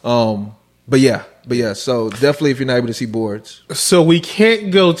are. But yeah, so definitely if you're not able to see boards. So we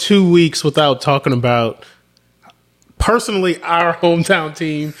can't go 2 weeks without talking about, personally, our hometown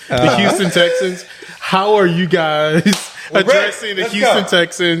team, the Houston Texans. How are you guys addressing the Houston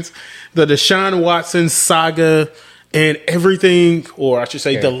Texans, the Deshaun Watson saga, and everything, or I should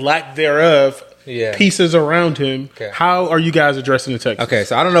say the lack thereof, pieces around him? How are you guys addressing the Texans? Okay,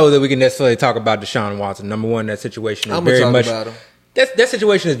 so I don't know that we can necessarily talk about Deshaun Watson. Number one, that situation is very much about him. That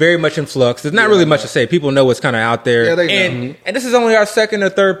situation is very much in flux. There's not really much to say. People know what's kind of out there. Yeah, they know. And this is only our 2nd or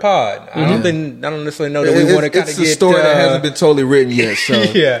 3rd pod. I don't necessarily know that we want to kind of get... It's a story that hasn't been totally written yet. So,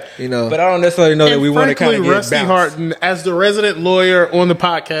 you know. But I don't necessarily know that we want to kind of get Rusty Harden, as the resident lawyer on the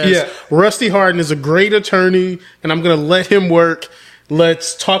podcast, Rusty Harden is a great attorney, and I'm going to let him work.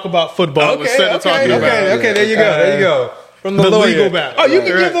 Let's talk about football instead of talking about... Okay, there you go. There you go. From the legal back. Oh, you can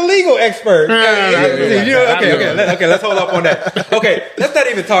give the legal expert. Okay, let's hold up on that. Okay, let's not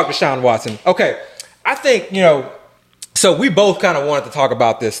even talk to Deshaun Watson. Okay, I think, so we both kind of wanted to talk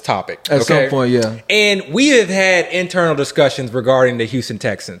about this topic. At some point, And we have had internal discussions regarding the Houston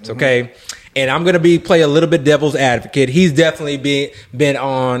Texans, okay? And I'm going to play a little bit devil's advocate. He's definitely been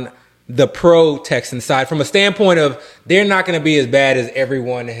on the pro Texan side from a standpoint of they're not going to be as bad as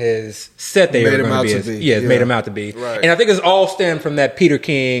everyone has said they were going to be. Made them out to be. Right. And I think it's all stemmed from that Peter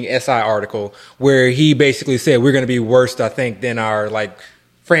King SI article where he basically said we're going to be worse, I think, than our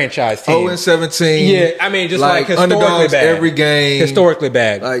franchise team. 0-17. Yeah, I mean, just like historically underdogs bad. every game. Historically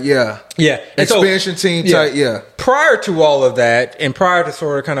bad. Yeah. And expansion team type, Prior to all of that, and prior to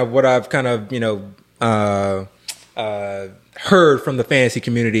sort of kind of what I've kind of, heard from the fantasy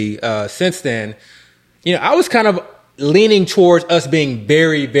community since then, I was kind of leaning towards us being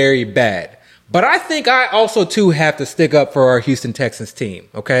very, very bad. But I think I also, too, have to stick up for our Houston Texans team,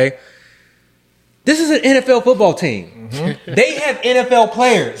 okay? This is an NFL football team. They have NFL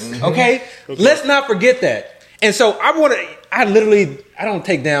players, okay? Let's not forget that. And so I don't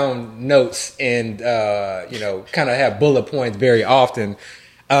take down notes and, kind of have bullet points very often.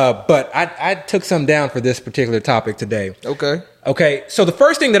 But I took some down for this particular topic today. Okay. So the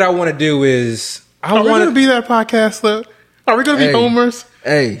first thing that I want to do is are we going to be that podcast, though? Are we going to be homers? Are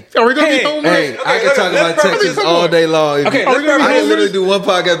we going to be homers? I can talk about Texas all day long. Okay, I can literally do one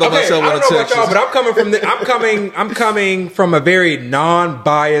podcast by myself on Texas. About y'all, but I'm coming from a very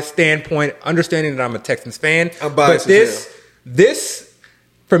non-biased standpoint, understanding that I'm a Texans fan. I'm biased. But this.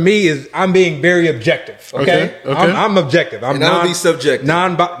 For me, I'm being very objective. Okay? I'm objective. I'm not be subjective.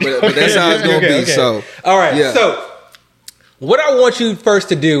 But that's how it's going to be. So, all right. Yeah. So, what I want you first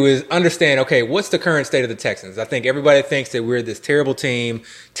to do is understand. Okay, what's the current state of the Texans? I think everybody thinks that we're this terrible team,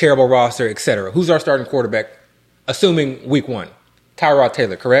 terrible roster, etc. Who's our starting quarterback? Assuming week 1, Tyrod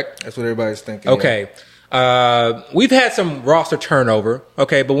Taylor. Correct? That's what everybody's thinking. Okay. We've had some roster turnover.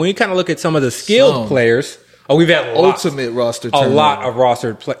 Okay, but when you kind of look at some of the skilled players. Oh, we've had ultimate roster turnover. A lot of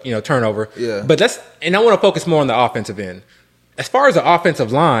roster turnover. Yeah. But I want to focus more on the offensive end. As far as the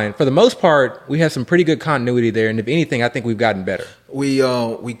offensive line, for the most part, we have some pretty good continuity there. And if anything, I think we've gotten better. We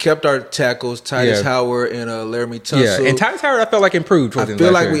kept our tackles, Titus Howard and Laramie Tunsil. Yeah, and Titus Howard, I felt like improved. I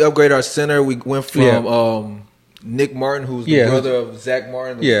feel like we upgraded our center. We went from Nick Martin, who's the brother of Zach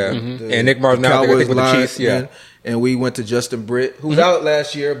Martin. And Nick Martin now, I think, with the Chiefs. And we went to Justin Britt, who's out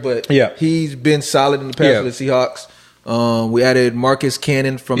last year, but he's been solid in the past for the Seahawks. We added Marcus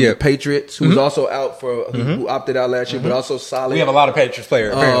Cannon from the Patriots, who was also out who opted out last year, but also solid. We have a lot of Patriots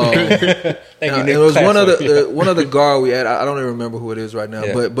players. Thank you, Nick. It was one other guard we had. I don't even remember who it is right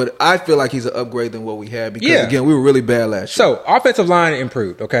now, but I feel like he's an upgrade than what we had because again, we were really bad last year. So offensive line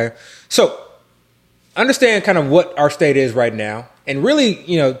improved. Okay, so understand kind of what our state is right now, and really,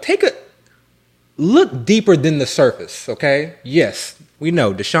 look deeper than the surface, okay? Yes, we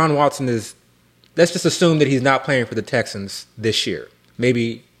know Deshaun Watson is, let's just assume that he's not playing for the Texans this year,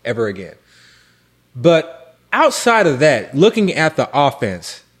 maybe ever again. But outside of that, looking at the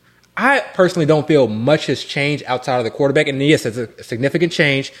offense, I personally don't feel much has changed outside of the quarterback. And yes, it's a significant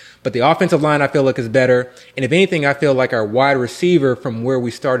change, but the offensive line I feel like is better. And if anything, I feel like our wide receiver from where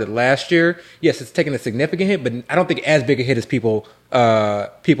we started last year, yes, it's taken a significant hit, but I don't think as big a hit as people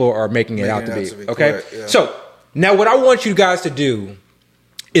are making it out to be. Okay? Correct, yeah. So now what I want you guys to do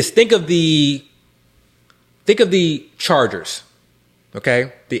is think of the Chargers,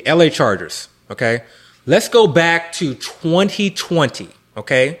 okay? The LA Chargers, okay? Let's go back to 2020,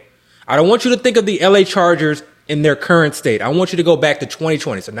 okay? I don't want you to think of the LA Chargers in their current state. I want you to go back to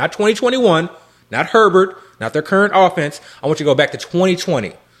 2020. So not 2021, not Herbert, not their current offense. I want you to go back to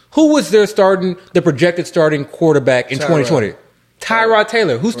 2020. Who was the projected starting quarterback in 2020? Tyrod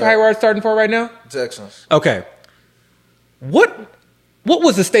Taylor. Who's Tyrod starting for right now? Texans. Okay. What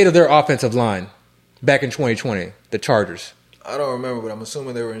was the state of their offensive line back in 2020, the Chargers? I don't remember, but I'm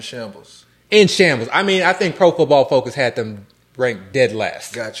assuming they were in shambles. In shambles. I mean, I think Pro Football Focus had them ranked dead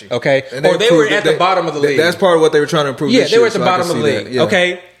last. Got you. Okay? Or they were at the bottom of the league. That's part of what they were trying to improve. Yeah, they were at the bottom of the league. Yeah.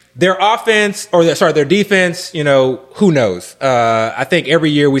 Okay? Their offense, their defense, who knows? I think every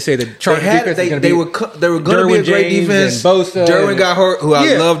year we say the Chargers defense is going to be... They were going to be a great defense. Derwin got hurt,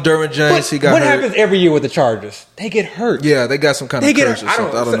 I love Derwin James. He got hurt. What happens every year with the Chargers? They get hurt. Yeah, they got some kind of curse or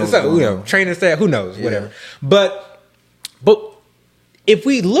something. I don't know. Training staff, who knows? Yeah. Whatever. But if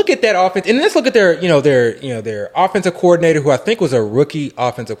we look at that offense, and let's look at their offensive coordinator, who I think was a rookie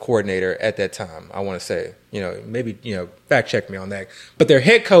offensive coordinator at that time. I want to say, maybe fact check me on that. But their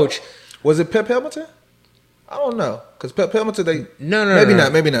head coach, was it Pep Hamilton? I don't know, because Pep Hamilton, maybe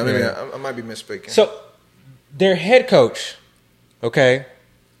not. I might be misspeaking. So their head coach, okay,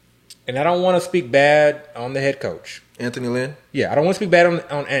 and I don't want to speak bad on the head coach, Anthony Lynn. Yeah, I don't want to speak bad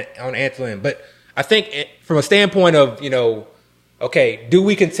on Anthony Lynn, but I think from a standpoint of okay, do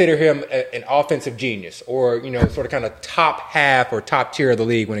we consider him an offensive genius or, sort of kind of top half or top tier of the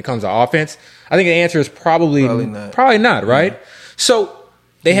league when it comes to offense? I think the answer is probably not, right? Mm-hmm. So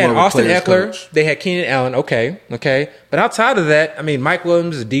they had Austin Eckler. They had Keenan Allen. Okay. But outside of that, I mean, Mike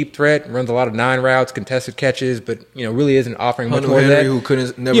Williams is a deep threat, runs a lot of 9 routes, contested catches, but, really isn't offering much more than that. Hunter Henry, who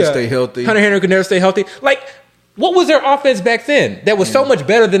couldn't never stay healthy. Hunter Henry could never stay healthy. Like, what was their offense back then that was so much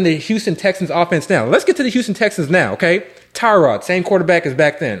better than the Houston Texans offense now? Let's get to the Houston Texans now, okay? Tyrod, same quarterback as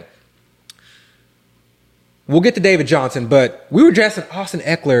back then. We'll get to David Johnson, but we were drafting Austin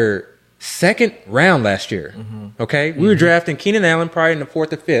Eckler 2nd round last year, okay? We were drafting Keenan Allen probably in the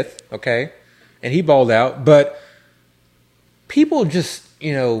 4th or 5th, okay? And he balled out, but people just,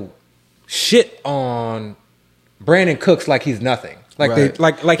 shit on Brandon Cooks like he's nothing.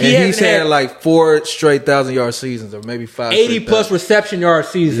 He's had like 4 straight 1,000-yard seasons, or maybe 5. 80+ reception yard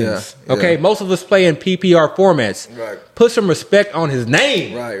seasons. Yeah. Okay, most of us play in PPR formats. Right. Put some respect on his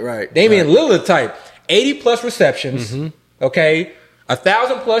name. Right. Damian Lillard type. 80+ receptions. Okay,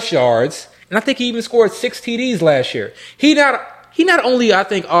 1,000+ yards, and I think he even scored 6 TDs last year. He not only I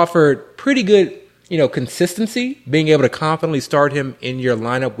think offered pretty good consistency, being able to confidently start him in your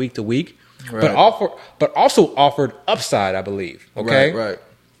lineup week to week. Right. But also offered upside, I believe. Okay? Right.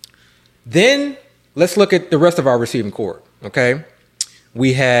 Then let's look at the rest of our receiving corps. Okay?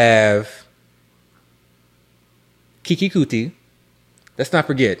 We have Kiki Kuti. Let's not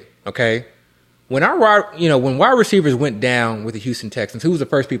forget. Okay? When wide receivers went down with the Houston Texans, who was the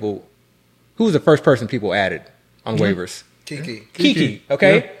first person people added on waivers? Kiki.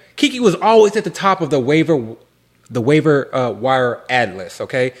 Okay? Yeah. Kiki was always at the top of the waiver wire ad list.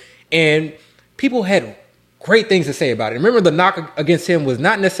 Okay? And people had great things to say about it. Remember, the knock against him was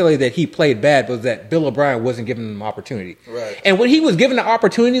not necessarily that he played bad, but that Bill O'Brien wasn't giving him opportunity. Right. And when he was given the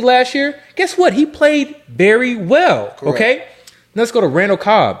opportunity last year, guess what? He played very well. Correct. Okay? Let's go to Randall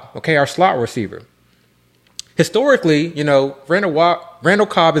Cobb, okay, our slot receiver. Historically, Randall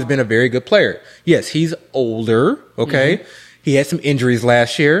Cobb has been a very good player. Yes, he's older, okay? He had some injuries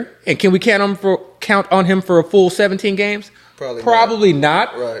last year. And can we count on him for a full 17 games? Probably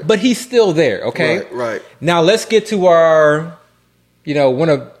not. Right. But he's still there, okay? Right. Now let's get to our,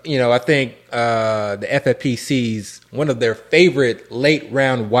 I think the FFPC's one of their favorite late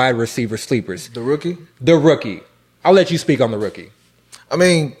round wide receiver sleepers. The rookie? The rookie. I'll let you speak on the rookie. I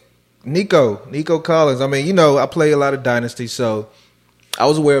mean, Nico Collins. I mean, I play a lot of Dynasty, so I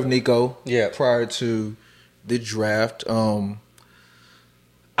was aware of Nico prior to the draft. I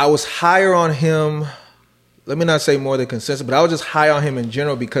was higher on him. Let me not say more than consensus, but I was just high on him in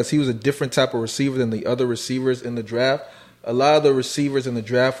general because he was a different type of receiver than the other receivers in the draft. a lot of the receivers in the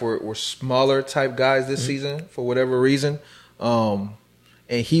draft were smaller type guys this season for whatever reason. And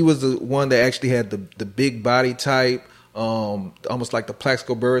he was the one that actually had the big body type, almost like the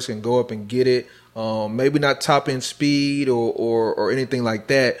Plaxico Burress, can go up and get it. Maybe not top end speed or anything like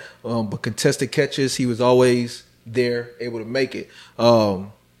that, but contested catches, he was always there, able to make it.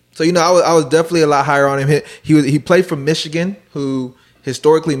 So I was definitely a lot higher on him. He played for Michigan, who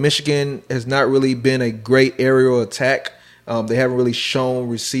historically Michigan has not really been a great aerial attack. They haven't really shown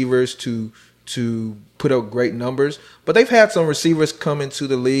receivers to put up great numbers, but they've had some receivers come into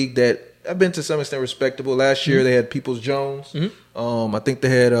the league that have been to some extent respectable. Last year they had Peoples-Jones. I think they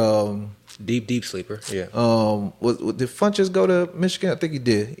had deep sleeper. Yeah. Did Funches go to Michigan? I think he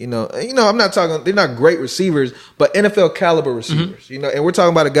did. I'm not talking. They're not great receivers, but NFL caliber receivers. And we're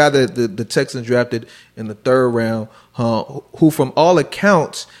talking about a guy that the Texans drafted in the 3rd round, who from all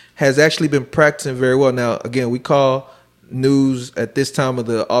accounts has actually been practicing very well. Now, again, we call news at this time of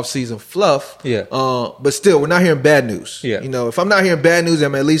the offseason fluff. Yeah. But still, we're not hearing bad news. Yeah. If I'm not hearing bad news,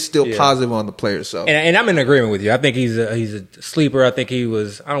 I'm at least still positive on the player. So, and I'm in agreement with you. I think he's a sleeper. I think he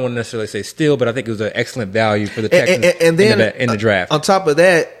was. I don't want to necessarily say steal, but I think it was an excellent value for the Texans and then in the draft. On top of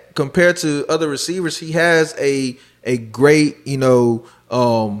that, compared to other receivers, he has a great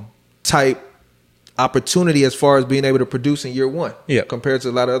type opportunity as far as being able to produce in year 1 compared to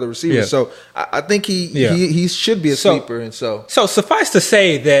a lot of other receivers. So I think he should be a sleeper. And so suffice to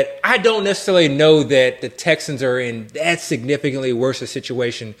say that I don't necessarily know that the Texans are in that significantly worse a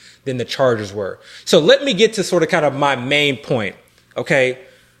situation than the Chargers were. So let me get to sort of kind of my main point. Okay.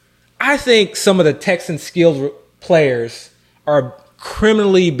 I think some of the Texans skilled players are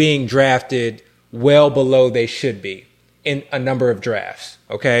criminally being drafted well below they should be in a number of drafts.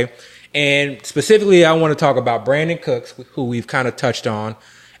 Okay. And specifically, I want to talk about Brandon Cooks, who we've kind of touched on,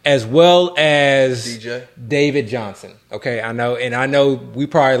 as well as David Johnson. Okay, I know we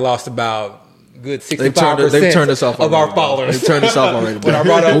probably lost about good 65% they've turned us off of our followers. They've turned us off already. When I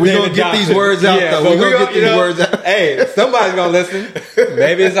brought up we're going to get these words out, though. We're going to get these words out. Hey, somebody's going to listen.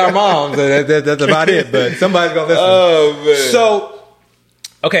 Maybe it's our moms. That's about it, but somebody's going to listen. Oh, man. So,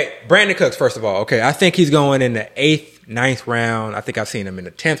 okay, Brandon Cooks, first of all. Okay, I think he's going in the 8th, 9th round. I think I've seen him in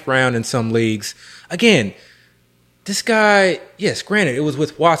the 10th round in some leagues. Again, this guy, yes, granted, it was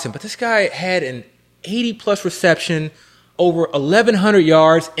with Watson, but this guy had an 80-plus reception, over 1,100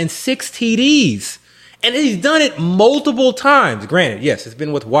 yards, and 6 TDs. And he's done it multiple times. Granted, yes, it's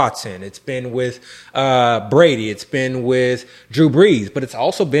been with Watson. It's been with Brady. It's been with Drew Brees. But it's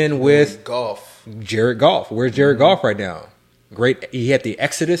also been with Jared Goff. Where's Jared Goff right now? Great. He had the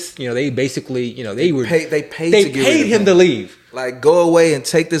Exodus. They basically, they paid him to leave. Like, go away and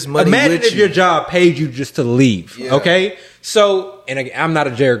take this money Imagine with if you. your job paid you just to leave. Yeah. Okay. So, and again, I'm not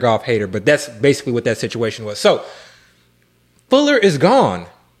a Jared Goff hater, but that's basically what that situation was. So, Fuller is gone.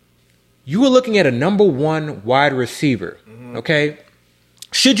 You were looking at a number 1 wide receiver. Okay.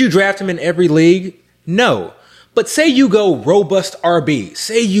 Should you draft him in every league? No. But say you go robust RB.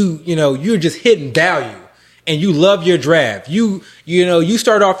 Say you're just hitting value. And you love your draft. You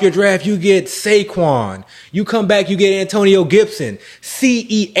start off your draft, you get Saquon. You come back, you get Antonio Gibson.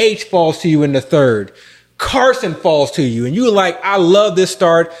 CEH falls to you in the 3rd. Carson falls to you. And you're like, I love this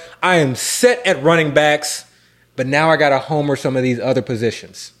start. I am set at running backs. But now I got to homer some of these other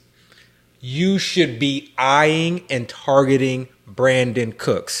positions. You should be eyeing and targeting Brandon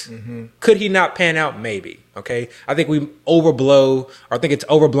Cooks. Could he not pan out? Maybe. Okay. I think it's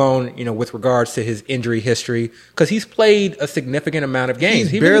overblown, with regards to his injury history, because he's played a significant amount of games.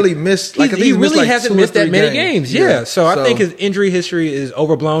 He barely missed. He really hasn't missed that many games. Yeah. So I think his injury history is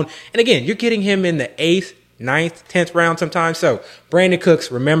overblown. And again, you're getting him in the 8th, 9th, 10th round sometimes. So Brandon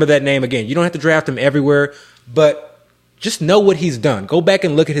Cooks, remember that name again. You don't have to draft him everywhere, but just know what he's done. Go back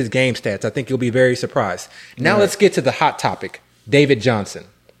and look at his game stats. I think you'll be very surprised. Now let's get to the hot topic, David Johnson.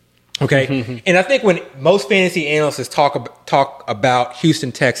 Okay? And I think when most fantasy analysts talk about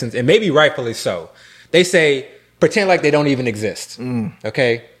Houston Texans, and maybe rightfully so, they say, pretend like they don't even exist.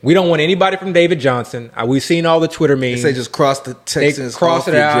 Okay? We don't want anybody from David Johnson. We've seen all the Twitter memes. They say just cross the Texans. They cross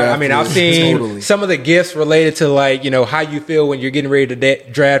it out. I mean, I've seen some of the gifs related to how you feel when you're getting ready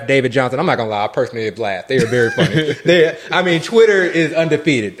to draft David Johnson. I'm not going to lie. I personally have laughed. They are very funny. Twitter is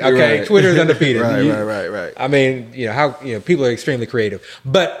undefeated. Okay? Right. Twitter is undefeated. Right. I mean, people are extremely creative.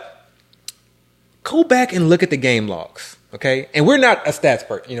 But go back and look at the game logs. Okay. And we're not a stats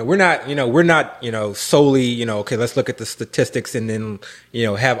person. We're not solely, okay, let's look at the statistics and then,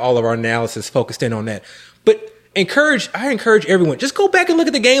 have all of our analysis focused in on that. But I encourage everyone, just go back and look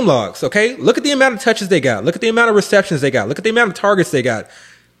at the game logs. Okay. Look at the amount of touches they got. Look at the amount of receptions they got. Look at the amount of targets they got.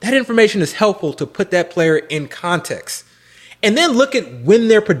 That information is helpful to put that player in context. And then look at when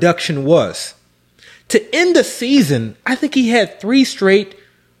their production was. To end the season, I think he had 3 straight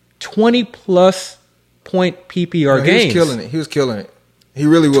 20-plus point PPR games. He was killing it. He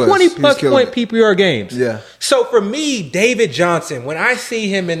really was. 20-plus point PPR games. Yeah. So for me, David Johnson, when I see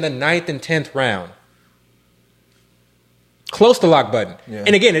him in the 9th and 10th round, close to lock button. Yeah.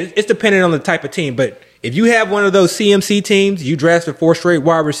 And again, it's dependent on the type of team. But if you have one of those CMC teams, you drafted 4 straight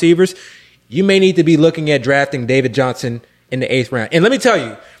wide receivers, you may need to be looking at drafting David Johnson in the 8th round. And let me tell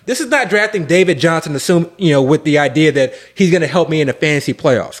you, this is not drafting David Johnson with the idea that he's going to help me in the fantasy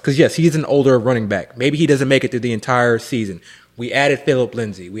playoffs. Because yes, he's an older running back. Maybe he doesn't make it through the entire season. We added Phillip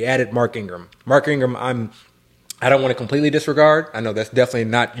Lindsay. We added Mark Ingram. Mark Ingram, I don't want to completely disregard. I know that's definitely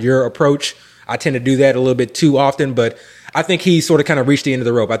not your approach. I tend to do that a little bit too often, but I think he's sort of kind of reached the end of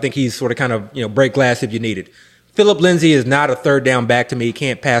the rope. I think he's sort of kind of, break glass if you need it. Phillip Lindsay is not a third down back to me. He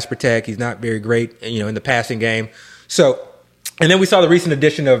can't pass protect. He's not very great, in the passing game. So, and then we saw the recent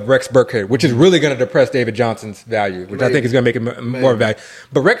addition of Rex Burkhead, which is really going to depress David Johnson's value, which I think is going to make him more value.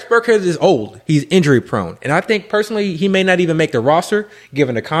 But Rex Burkhead is old. He's injury prone. And I think personally, he may not even make the roster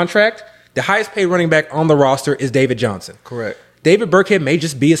given the contract. The highest paid running back on the roster is David Johnson. Correct. David Burkhead may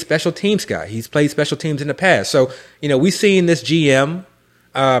just be a special teams guy. He's played special teams in the past. So, we've seen this GM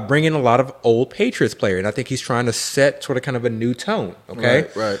bring in a lot of old Patriots players. And I think he's trying to set sort of kind of a new tone. Okay.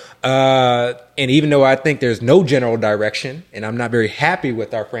 Right. And even though I think there's no general direction and I'm not very happy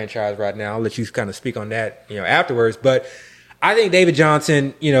with our franchise right now, I'll let you kind of speak on that, afterwards. But I think David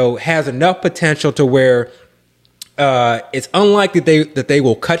Johnson, has enough potential to where it's unlikely that they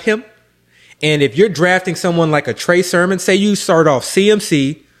will cut him. And if you're drafting someone like a Trey Sermon, say you start off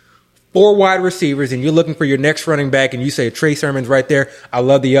CMC, 4 wide receivers, and you're looking for your next running back, and you say Trey Sermon's right there. I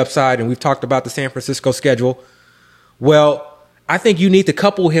love the upside, and we've talked about the San Francisco schedule. Well, I think you need to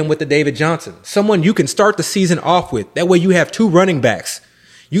couple him with the David Johnson, someone you can start the season off with. That way you have 2 running backs.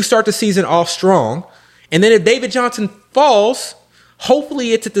 You start the season off strong, and then if David Johnson falls,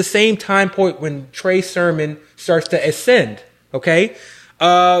 hopefully it's at the same time point when Trey Sermon starts to ascend, okay?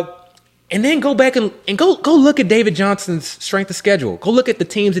 And then go back and go look at David Johnson's strength of schedule. Go look at the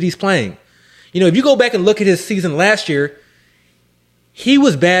teams that he's playing. If you go back and look at his season last year, he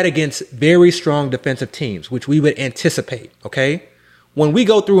was bad against very strong defensive teams, which we would anticipate, okay? When we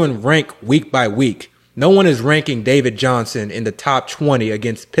go through and rank week by week, no one is ranking David Johnson in the top 20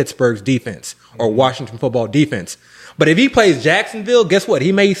 against Pittsburgh's defense or Washington football defense. But if he plays Jacksonville, guess what?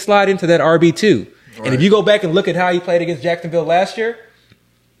 He may slide into that RB2. Right. And if you go back and look at how he played against Jacksonville last year,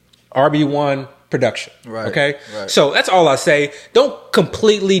 RB1 production. Right. Okay. Right. So that's all I say. Don't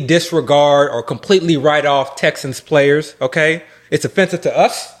completely disregard or completely write off Texans players. Okay. It's offensive to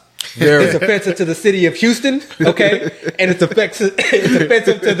us. It's offensive to the city of Houston. Okay. And it's offensive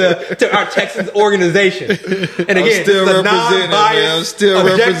to our Texans organization. And again, I'm still representing, man. I'm still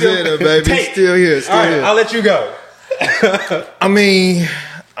representing, baby. Take. Still here. All right. I'll let you go. I mean,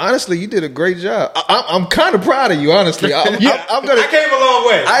 honestly, you did a great job. I'm kind of proud of you, honestly. I came a long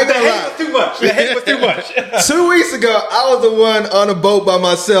way. The hate was too much. 2 weeks ago, I was the one on a boat by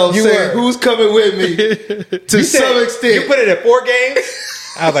myself saying, who's coming with me to some extent. You put it at 4 games?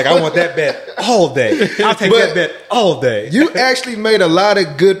 I was like, I want that bet all day. I'll take that bet all day. You actually made a lot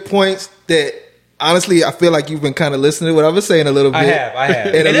of good points that, honestly, I feel like you've been kind of listening to what I was saying a little bit. I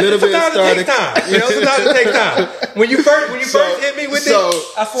have. And a little bit started. It takes time. Sometimes it takes time. When you first hit me with it,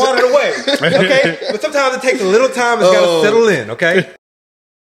 I swatted it away. Okay? But sometimes it takes a little time. It's got to settle in. Okay?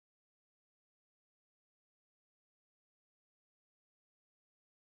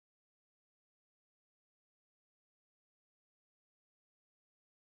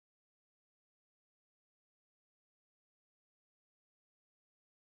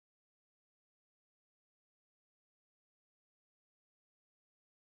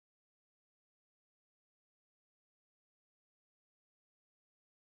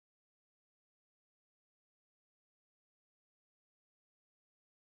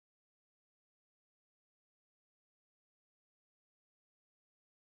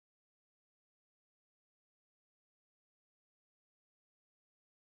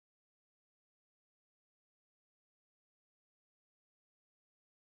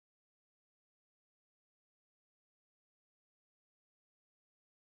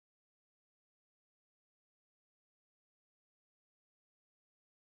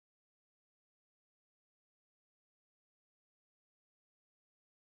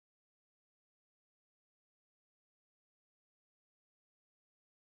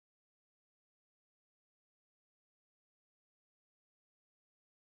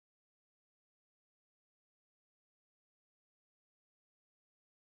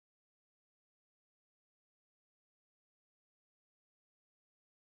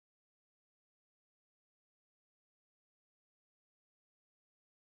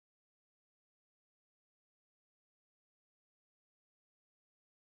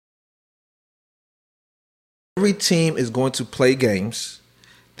 Every team is going to play games.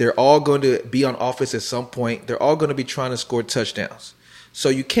 They're all going to be on offense at some point. They're all going to be trying to score touchdowns. So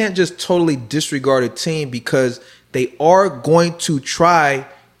you can't just totally disregard a team because they are going to try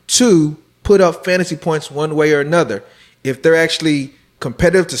to put up fantasy points one way or another. If they're actually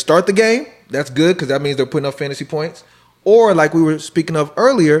competitive to start the game, that's good because that means they're putting up fantasy points. Or like we were speaking of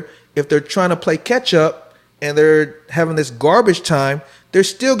earlier, if they're trying to play catch up and they're having this garbage time, they're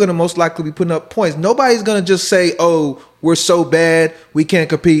still going to most likely be putting up points. Nobody's going to just say, oh, we're so bad, we can't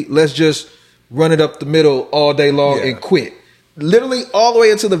compete, let's just run it up the middle all day long and quit. Literally all the way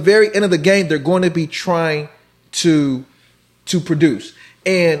until the very end of the game, they're going to be trying to produce.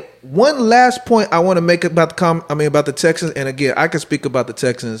 And one last point I want to make about the Texans, and again, I can speak about the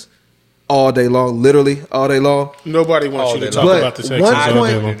Texans all day long, literally all day long. Nobody wants you to talk about the Texans all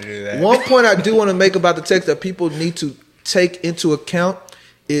day long. One point I do want to make about the Texans that people need to take into account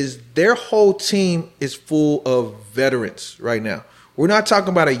is their whole team is full of veterans right now. We're not talking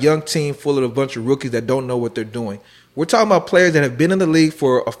about a young team full of a bunch of rookies that don't know what they're doing. We're talking about players that have been in the league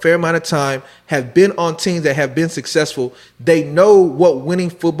for a fair amount of time, have been on teams that have been successful. They know what winning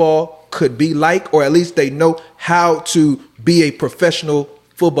football could be like, or at least they know how to be a professional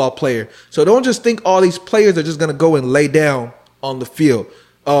football player. So don't just think all these players are just going to go and lay down on the field.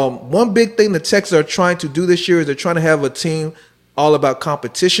 One big thing the Texans are trying to do this year is they're trying to have a team all about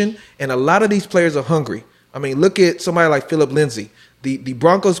competition, and a lot of these players are hungry. I mean, look at somebody like Phillip Lindsay. The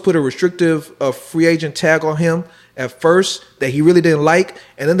Broncos put a restrictive free agent tag on him at first that he really didn't like,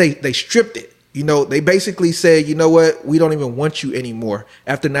 and then they stripped it. You know, they basically said, you know what, we don't even want you anymore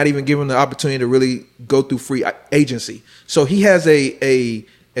after not even giving him the opportunity to really go through free agency. So he has a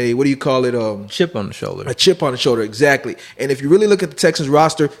what do you call it? Chip on the shoulder. A chip on the shoulder, exactly. And if you really look at the Texans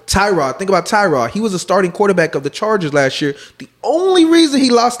roster, Tyrod, think about Tyrod. He was a starting quarterback of the Chargers last year. The only reason he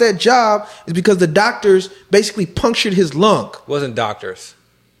lost that job is because the doctors basically punctured his lung. Wasn't doctors.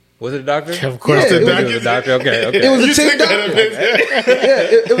 Was it a doctor? Of course, it was a doctor. Okay. It was a team doctor.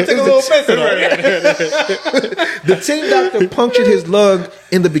 It was a little offensive. The team doctor punctured his lung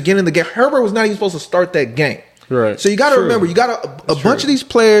in the beginning of the game. Herbert was not even supposed to start that game. Right. So you got to remember, you got a bunch of these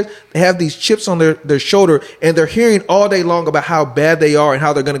players that have these chips on their shoulder, and they're hearing all day long about how bad they are and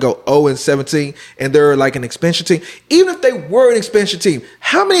how they're going to go 0-17, and they're like an expansion team. Even if they were an expansion team,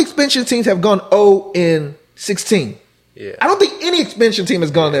 how many expansion teams have gone 0-16? Yeah. I don't think any expansion team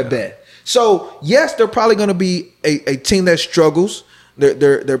has gone that bad. So yes, they're probably going to be a team that struggles.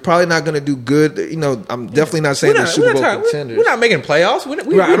 They're probably not going to do good. You know, I'm definitely not saying they're Super Bowl contenders. We're not making playoffs. We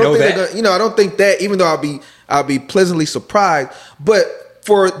I know that. I don't think that. Even though I'll be pleasantly surprised. But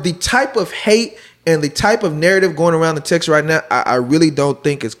for the type of hate and the type of narrative going around the Texans right now, I really don't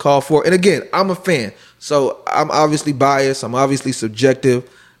think it's called for. And again, I'm a fan, so I'm obviously biased. I'm obviously subjective.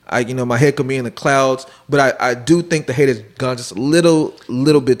 My head could be in the clouds, but I do think the hate has gone just a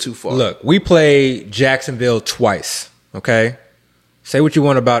little bit too far. Look, we play Jacksonville twice. Okay. Say what you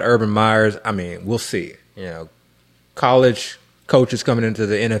want about Urban Myers. I mean, we'll see. You know, college coaches coming into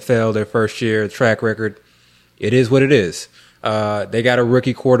the NFL their first year, track record. It is what it is. They got a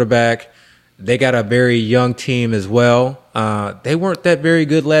rookie quarterback. They got a very young team as well. They weren't that very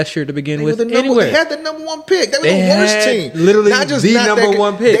good last year to begin with. They had the number one pick. They were the worst team. Literally the number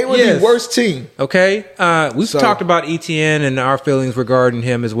one pick. They were the worst team. Okay. We've talked about ETN and our feelings regarding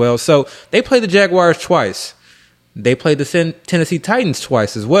him as well. So they played the Jaguars twice. They played the Tennessee Titans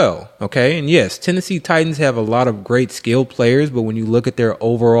twice as well. Okay. And yes, Tennessee Titans have a lot of great skilled players, but when you look at their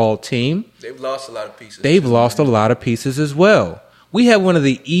overall team, they've lost a lot of pieces. They've lost a lot of pieces as well. We have one of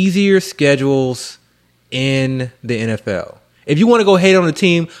the easier schedules in the NFL. If you want to go hate on the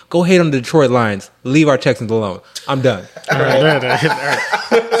team, go hate on the Detroit Lions. Leave our Texans alone. I'm done. All right.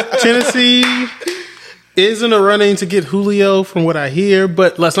 Tennessee is in a running to get Julio from what I hear,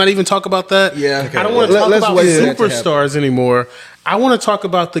 but let's not even talk about that. Yeah. Okay. I don't want to talk about superstars anymore. I want to talk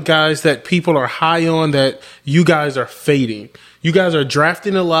about the guys that people are high on that you guys are fading. You guys are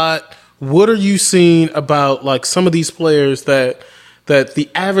drafting a lot. What are you seeing about like some of these players that the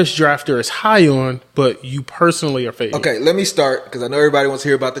average drafter is high on, but you personally are fading? Okay, let me start because I know everybody wants to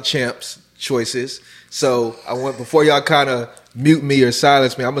hear about the champs choices. So I want, before y'all kind of mute me or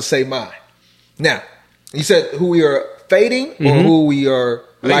silence me, I'm gonna say mine. Now, you said who we are fading or who we are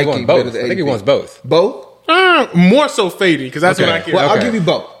liking better than ADP? I think he wants both. Both? More so fading because that's what I get. Well, I'll give you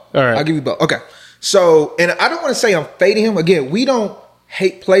both. All right, I'll give you both. Okay. So, and I don't want to say I'm fading him. Again, we don't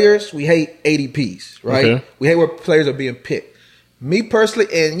hate players. We hate ADPs, right? Okay. We hate where players are being picked. Me personally,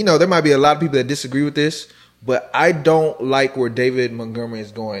 and there might be a lot of people that disagree with this, but I don't like where David Montgomery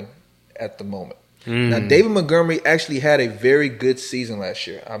is going at the moment. Now, David Montgomery actually had a very good season last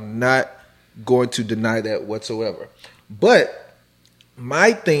year. I'm not going to deny that whatsoever. But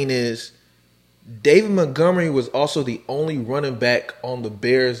my thing is, David Montgomery was also the only running back on the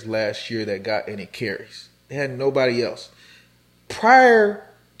Bears last year that got any carries. They had nobody else. Prior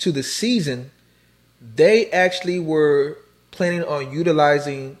to the season, they actually were planning on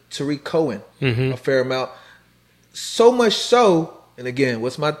utilizing Tariq Cohen a fair amount. So much so, and again,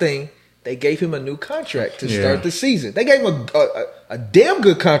 what's my thing? They gave him a new contract to start the season. They gave him a damn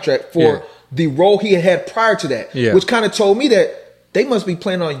good contract for the role he had prior to that, which kind of told me that they must be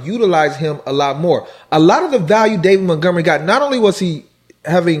planning on utilizing him a lot more. A lot of the value David Montgomery got, not only was he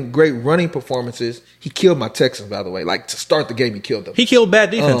having great running performances, he killed my Texans, by the way. Like, to start the game, he killed them. He killed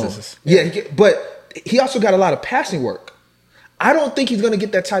bad defenses. But he also got a lot of passing work. I don't think he's going to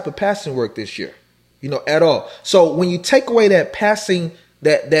get that type of passing work this year, at all. So when you take away that passing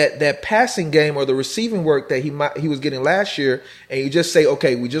that passing game or the receiving work that he was getting last year, and you just say,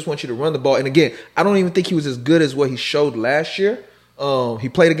 okay, we just want you to run the ball. And again, I don't even think he was as good as what he showed last year. He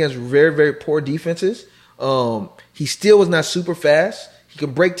played against very, very poor defenses. He still was not super fast. He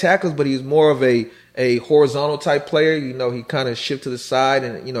could break tackles, but he's more of a horizontal type player. He kind of shift to the side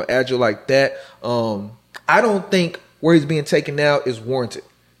and, agile like that. I don't think where he's being taken now is warranted.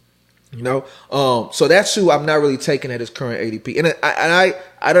 So that's who I'm not really taking at his current ADP. And I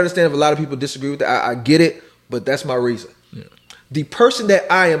understand if a lot of people disagree with that. I get it, but that's my reason. Yeah. The person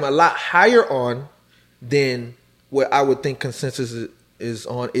that I am a lot higher on than what I would think consensus is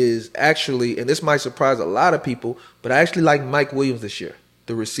on is actually, and this might surprise a lot of people, but I actually like Mike Williams this year,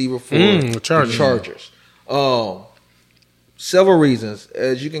 the receiver for the Chargers. Several reasons,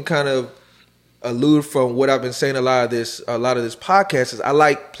 as you can kind of allude from what I've been saying a lot of this podcast, is I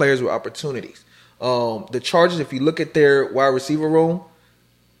like players with opportunities. The Chargers, if you look at their wide receiver room,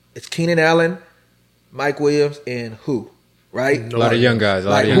 it's Keenan Allen, Mike Williams, and who? Right? A lot of young guys.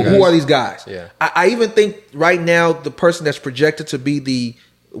 Who are these guys? Yeah. I even think right now the person that's projected to be the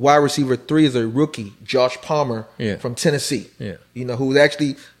wide receiver 3 is a rookie, Josh Palmer from Tennessee. Yeah. Who was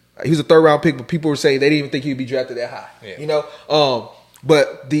actually, he was a 3rd round pick, but people were saying they didn't even think he'd be drafted that high. Yeah.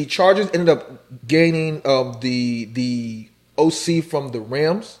 But the Chargers ended up gaining the OC from the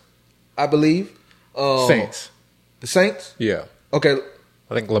Rams, I believe. Saints. The Saints? Yeah. Okay.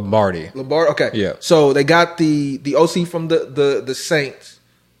 I think Lombardi. Okay. Yeah. So they got the OC from the Saints.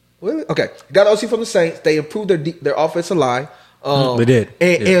 Really? Okay. Got the OC from the Saints. They improved their offensive line. They did.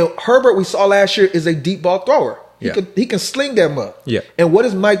 And Herbert, we saw last year, is a deep ball thrower. He can sling that mug. Yeah. And what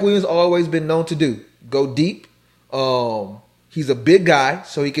has Mike Williams always been known to do? Go deep. He's a big guy,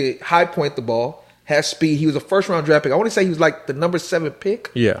 so he can high point the ball, has speed. He was a 1st-round draft pick. I want to say he was like the number 7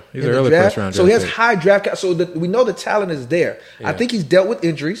 pick. Yeah, he's an early 1st-round draft pick. So he has high draft cap. So we know the talent is there. Yeah. I think he's dealt with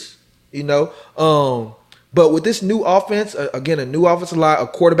injuries, But with this new offense, again, a new offensive line, a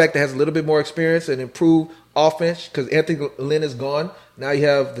quarterback that has a little bit more experience and improved offense, because Anthony Lynn is gone. Now you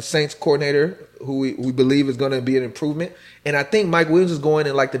have the Saints coordinator, who we believe is going to be an improvement. And I think Mike Williams is going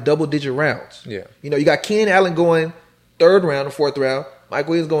in like the double-digit rounds. Yeah. You got Keenan Allen going 3rd round or 4th round. Mike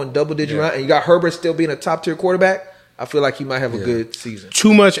Williams going double-digit round. And you got Herbert still being a top-tier quarterback. I feel like he might have a good season.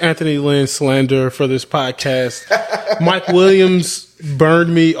 Too much Anthony Lynn slander for this podcast. Mike Williams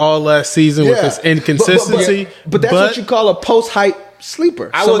burned me all last season with his inconsistency. But that's what you call a post-hype sleeper.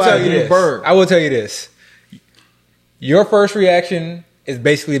 I will tell you this. Your first reaction has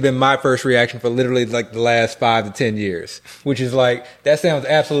basically been my first reaction for literally like the last 5 to 10 years, which is like, that sounds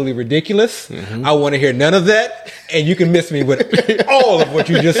absolutely ridiculous. Mm-hmm. I want to hear none of that. And you can miss me with all of what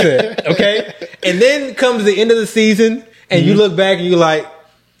you just said. Okay. And then comes the end of the season and you look back and you're like,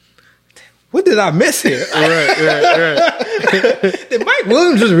 what did I miss here? Right. Did Mike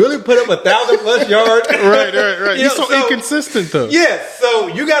Williams just really put up 1,000+ yards? Right. He's so inconsistent though. Yes. So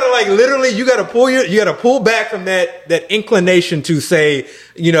you gotta like literally, you gotta pull back from that inclination to say,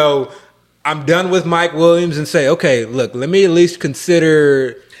 I'm done with Mike Williams, and say, okay, look, let me at least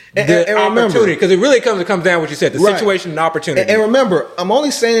consider the opportunity, because it really comes down to what you said, the situation and opportunity. And remember, I'm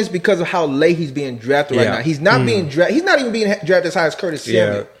only saying this because of how late he's being drafted right now. He's not being drafted. He's not even being drafted as high as Curtis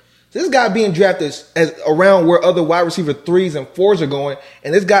Samuel. This guy being drafted as around where other wide receiver 3s and 4s are going,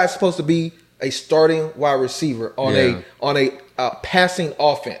 and this guy is supposed to be a starting wide receiver on a passing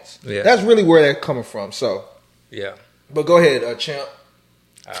offense. Yeah. That's really where they're coming from. So, but go ahead, champ.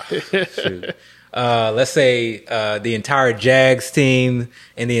 Shoot. Let's say the entire Jags team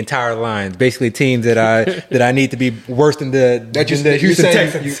and the entire Lions, basically teams that I need to be worse than the Houston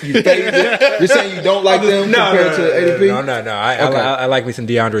Texans. You're saying you don't like them compared to ADP? No. I like me some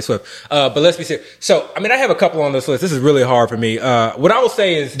DeAndre Swift. But let's be serious. So, I mean, I have a couple on this list. This is really hard for me. What I will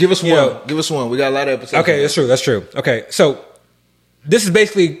say is, give us one. Give us one. We got a lot of episodes. Okay, that's true. Okay, so this is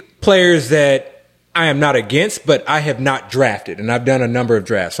basically players that I am not against, but I have not drafted, and I've done a number of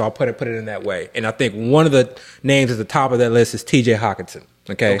drafts, so I'll put it in that way. And I think one of the names at the top of that list is T.J. Hockenson.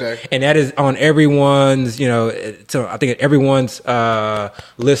 Okay. And that is on everyone's, so I think everyone's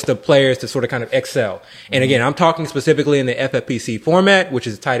list of players to sort of kind of excel. And again, I'm talking specifically in the FFPC format, which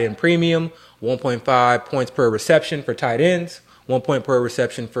is tight end premium, 1.5 points per reception for tight ends, 1 point per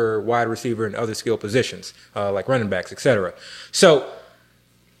reception for wide receiver and other skill positions, like running backs, etc. So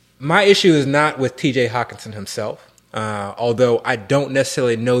my issue is not with T.J. Hockenson himself. Although I don't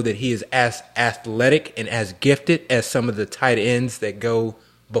necessarily know that he is as athletic and as gifted as some of the tight ends that go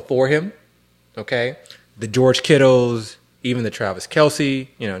before him. Okay. The George Kittles, even the Travis Kelce.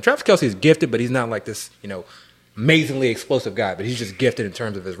 Travis Kelce is gifted, but he's not like this, amazingly explosive guy, but he's just gifted in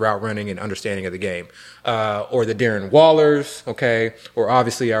terms of his route running and understanding of the game. Or the Darren Wallers, okay. Or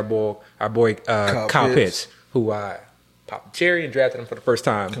obviously our boy Kyle Pitts, who I popped the cherry and drafted him for the first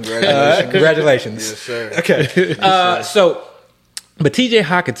time. Congratulations. Yes, sir. Okay. But T.J.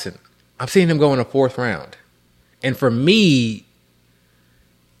 Hockenson, I'm seeing him go in the 4th round. And for me,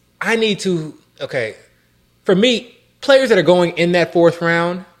 for me, players that are going in that 4th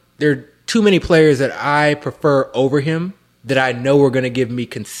round, there are too many players that I prefer over him that I know are going to give me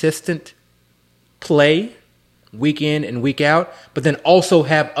consistent play week in and week out, but then also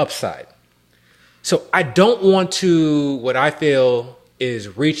have upside. So I don't want to, what I feel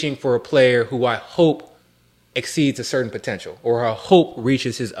is reaching for a player who I hope exceeds a certain potential or I hope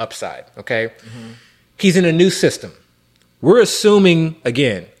reaches his upside, okay? Mm-hmm. He's in a new system. We're assuming,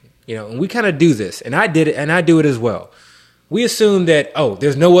 again, and we kind of do this, and I did it, and I do it as well. We assume that,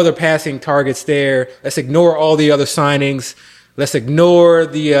 there's no other passing targets there. Let's ignore all the other signings. Let's ignore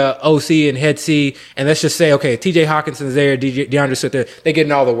the OC and Head C, and let's just say, okay, T.J. Hawkinson's there, DeAndre Swift there, they're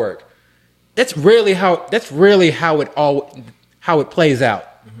getting all the work. That's really how it plays out,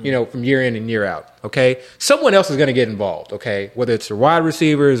 from year in and year out, okay? Someone else is going to get involved, okay? Whether it's the wide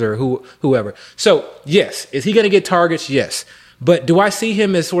receivers or whoever. So, yes, is he going to get targets? Yes. But do I see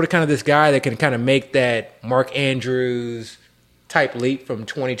him as sort of kind of this guy that can kind of make that Mark Andrews type leap from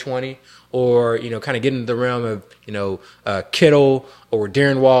 2020 or, kind of get into the realm of, Kittle or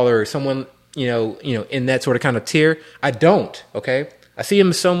Darren Waller or someone, in that sort of kind of tier? I don't, okay? I see him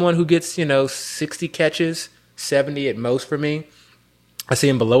as someone who gets, 60 catches, 70 at most for me. I see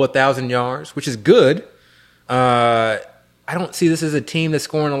him below 1,000 yards, which is good. I don't see this as a team that's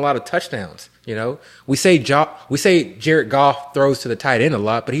scoring a lot of touchdowns. We say Jared Goff throws to the tight end a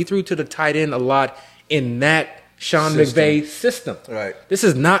lot, but he threw to the tight end a lot in that Sean McVay system. Right. This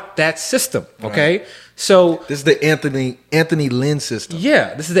is not that system. Okay. Right. So this is the Anthony Lynn system.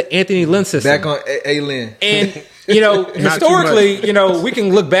 Yeah, this is the Anthony Lynn system. Back on A. Lynn. And historically, we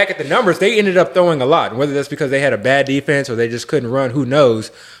can look back at the numbers. They ended up throwing a lot, whether that's because they had a bad defense or they just couldn't run. Who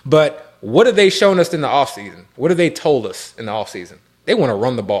knows? But what have they shown us in the offseason? What have they told us in the offseason? They want to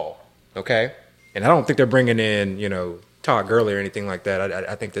run the ball. Okay, and I don't think they're bringing in Todd Gurley or anything like that.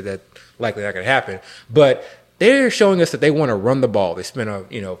 I think that likely not going to happen. But they're showing us that they want to run the ball. They spent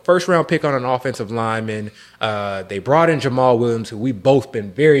a first round pick on an offensive lineman. They brought in Jamal Williams, who we've both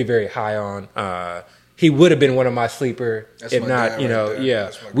been very, very high on. He would have been one of my sleeper, if not.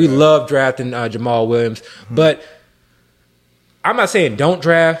 We love drafting Jamal Williams, but I'm not saying don't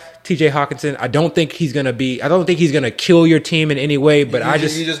draft T.J. Hockenson. I don't think he's going to kill your team in any way. But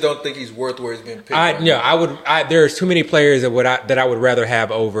you just don't think he's worth where he's being picked. I would. There's too many players that I would rather have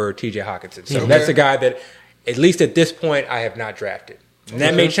over T.J. Hockenson. So that's a guy that, at least at this point, I have not drafted. And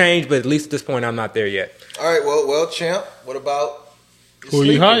that may change, but at least at this point, I'm not there yet. All right. Well, champ. What about who are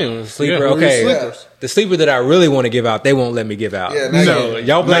you high on? Sleeper. Okay. Yeah. The sleeper that I really want to give out, they won't let me give out. Yeah,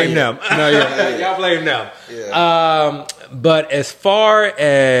 y'all blame them. Y'all blame them. Yeah. But as far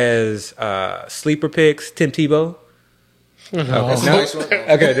as sleeper picks, Tim Tebow. That's a nice one.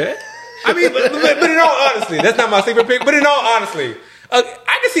 Okay. I mean, but in all honesty, that's not my sleeper pick. But in all honesty,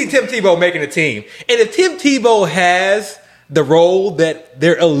 I can see Tim Tebow making a team. And if Tim Tebow has the role that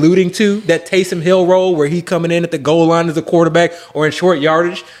they're alluding to, that Taysom Hill role where he's coming in at the goal line as a quarterback or in short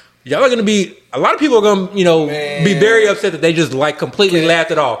yardage, y'all are going to be, a lot of people are going to, be very upset that they just completely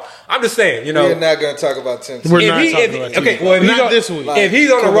laughed it off. I'm just saying, We're not going to talk about Tim. We're not talking about Tim. Okay, well, not this week. If he's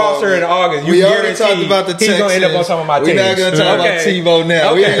on the roster in August, you guarantee talked about the Texans. He's going to end up on some of my teams. We're not going to talk about Tebow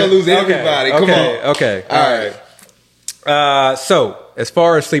now. We ain't going to lose everybody. Come on. Okay. All right. So, as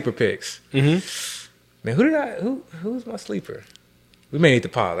far as sleeper picks, man, who's my sleeper? We may need to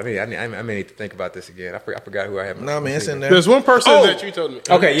pause. I may need to think about this again. I forgot who I have. No, man, it's in there. There's one person that you told me.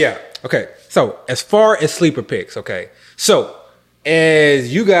 Okay, yeah. Okay. So, as far as sleeper picks, okay. So,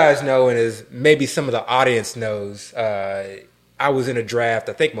 as you guys know, and as maybe some of the audience knows, I I was in a draft.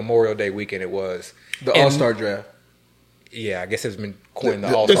 I think Memorial Day weekend it was the All-Star draft. Yeah, I guess it's been coined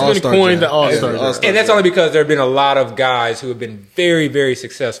the All-Star. All-Star. It's been coined the All-Star draft. And that's only because there have been a lot of guys who have been very, very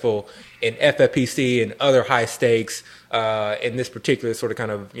successful in FFPC and other high stakes in this particular sort of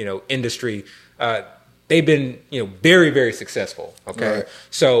kind of, industry. They've been, very, very successful. Okay. Right.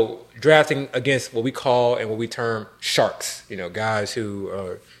 So drafting against what we call and what we term sharks, guys who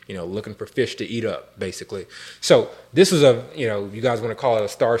are, looking for fish to eat up, basically. So this was you guys want to call it a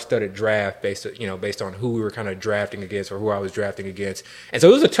star-studded draft based on who we were kind of drafting against or who I was drafting against. And so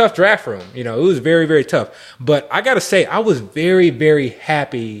it was a tough draft for him. It was very, very tough. But I got to say, I was very, very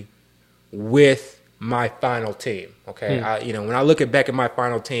happy with my final team. Okay. When I look back at my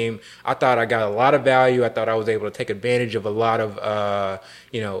final team, I thought I got a lot of value. I thought I was able to take advantage of a lot of,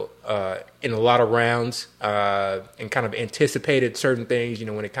 in a lot of rounds, and kind of anticipated certain things,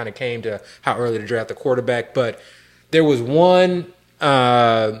 when it kind of came to how early to draft the quarterback. But there was one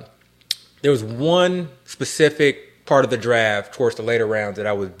specific part of the draft towards the later rounds that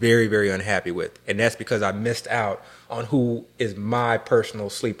I was very, very unhappy with. And that's because I missed out on who is my personal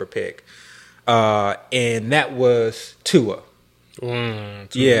sleeper pick. And that was Tua. The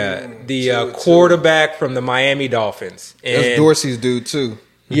quarterback from the Miami Dolphins. And that's Dorsey's dude too.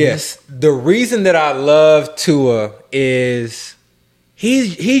 Yes. The reason that I love Tua is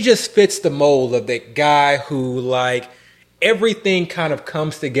he just fits the mold of that guy who, like, everything kind of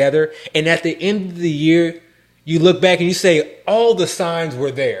comes together. And at the end of the year, you look back and you say, all the signs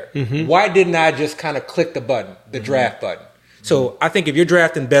were there. Mm-hmm. Why didn't I just kind of click the button, the draft button? So I think if you're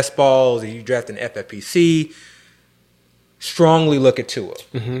drafting best balls and you're drafting FFPC, strongly look at Tua.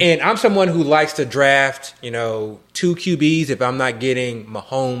 Mm-hmm. And I'm someone who likes to draft, 2 QBs if I'm not getting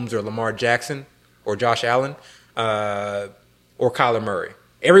Mahomes or Lamar Jackson or Josh Allen or Kyler Murray.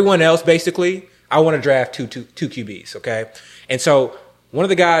 Everyone else, basically, I want to draft two QBs, okay? And so one of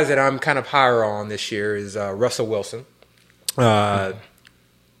the guys that I'm kind of higher on this year is Russell Wilson. I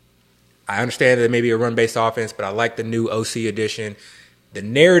understand that it may be a run-based offense, but I like the new OC edition. The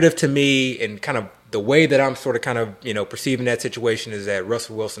narrative to me and kind of the way that I'm sort of kind of, perceiving that situation is that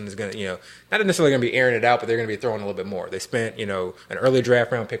Russell Wilson is going to, not necessarily going to be airing it out, but they're going to be throwing a little bit more. They spent, an early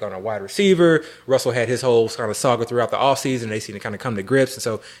draft round pick on a wide receiver. Russell had his whole kind of saga throughout the offseason. They seem to kind of come to grips. And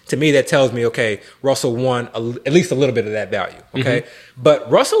so to me, that tells me, okay, Russell won at least a little bit of that value. Okay. Mm-hmm. But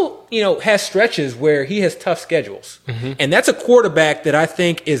Russell, has stretches where he has tough schedules. Mm-hmm. And that's a quarterback that I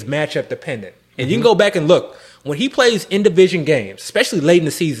think is matchup dependent. And you can go back and look. When he plays in division games, especially late in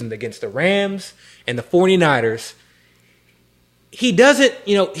the season against the Rams and the 49ers, he doesn't,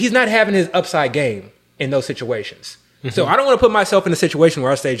 he's not having his upside game in those situations. Mm-hmm. So I don't want to put myself in a situation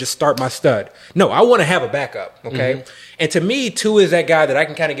where I say, just start my stud. No, I want to have a backup, okay? Mm-hmm. And to me, Tua is that guy that I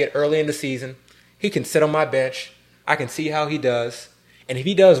can kind of get early in the season. He can sit on my bench. I can see how he does. And if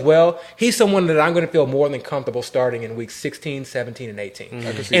he does well, he's someone that I'm going to feel more than comfortable starting in weeks 16, 17, and 18. Mm-hmm.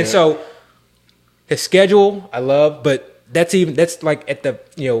 I can see that. So his schedule, I love, but that's like at the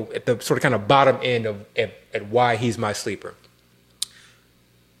sort of kind of bottom end of at why he's my sleeper.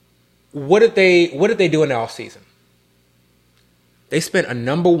 What did they do in the offseason? They spent a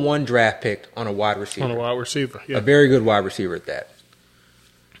number 1 draft pick on a wide receiver. Yeah. A very good wide receiver at that.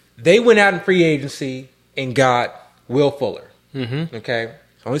 They went out in free agency and got Will Fuller. Mm-hmm. Okay.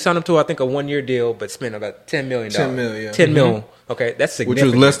 Only signed him to, I think, a 1-year deal, but spent about $10 million. $10 million, yeah. $10 million. Okay, that's significant.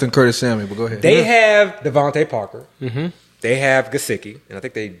 Which was less than Curtis Samuel, but go ahead. They have Devontae Parker. Mm-hmm. They have Gesicki. And I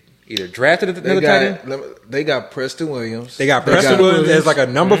think they either drafted another tight end. They got Preston Williams. They got Preston Williams as like a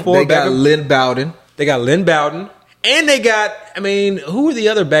number 4 they backup. Got Lynn Bowden. They got Lynn Bowden. And they got, who are the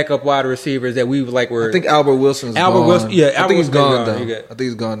other backup wide receivers that we like were? I think Albert Wilson's gone. I think he's gone now. I think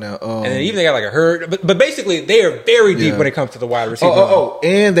he's gone now. And then even they got like a Hurd. But basically, they are very deep when it comes to the wide receiver.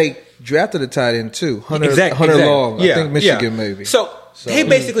 And they drafted a tight end too. Hunter Long. I think Michigan maybe. So they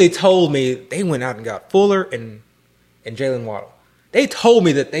basically told me they went out and got Fuller and Jalen Waddle. They told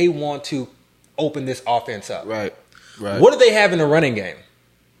me that they want to open this offense up. Right. What do they have in the running game?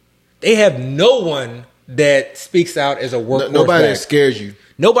 They have no one that speaks out as a workhorse. Nobody that scares you.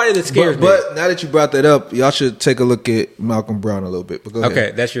 Nobody that scares me. But now that you brought that up, y'all should take a look at Malcolm Brown a little bit. But go ahead.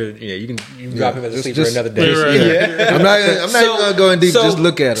 Okay, that's your. You can drop him as a sleeper another day. Yeah. I'm not even going deep. Just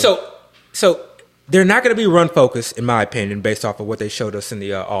look at him. So they're not going to be run focused, in my opinion, based off of what they showed us in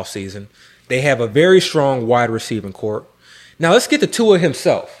the off season. They have a very strong wide receiving core. Now let's get to Tua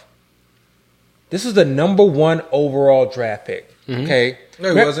himself. This is the number 1 overall draft pick. Mm-hmm. Okay,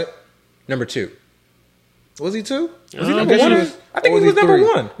 no, he wasn't. Number 2. Was he 2? Was he number 1? I think he was number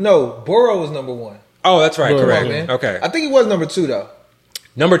 1. No, Burrow was number 1. Oh, that's right. Burrow, correct. Man. Okay. I think he was number 2 though.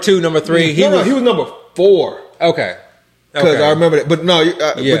 Number 2, number 3. He was number 4. Okay. Because I remember that. But no,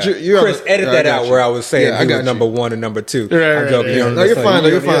 but you're Chris, edit that out where I was saying he was number 1 and number 2. I'm joking. No, you're fine.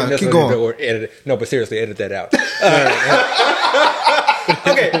 You're fine. Keep going. No, but seriously, edit that out.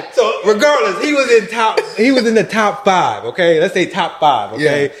 Okay, so regardless, he was in the top 5. Okay, let's say top 5.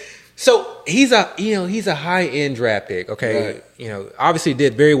 Okay, yeah. So he's a high end draft pick. Okay, right. Obviously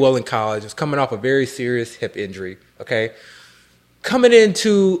did very well in college. Was coming off a very serious hip injury. Okay, coming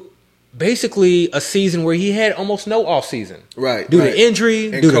into basically a season where he had almost no off season. Right. Due to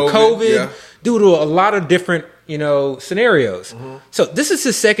injury, and due to COVID, due to a lot of different, scenarios. Mm-hmm. So this is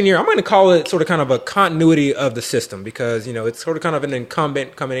his second year. I'm going to call it sort of kind of a continuity of the system because, it's sort of kind of an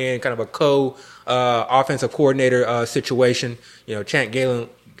incumbent coming in, kind of a offensive coordinator situation. Champ Gailey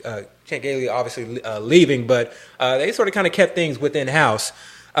obviously leaving, but they sort of kind of kept things within house.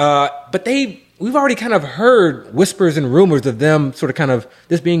 But we've already kind of heard whispers and rumors of them sort of kind of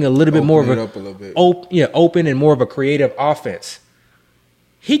this being a little bit more of open and more of a creative offense.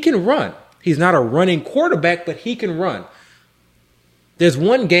 He can run. He's not a running quarterback, but he can run. There's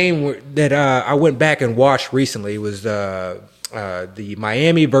one game that I went back and watched recently. It was the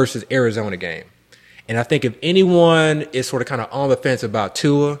Miami versus Arizona game. And I think if anyone is sort of kind of on the fence about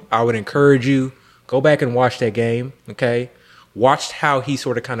Tua, I would encourage you, go back and watch that game, okay? Watched how he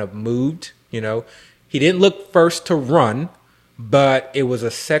sort of kind of moved, He didn't look first to run, but it was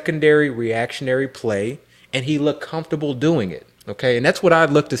a secondary reactionary play, and he looked comfortable doing it, okay? And that's what I'd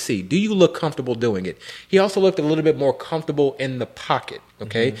look to see. Do you look comfortable doing it? He also looked a little bit more comfortable in the pocket,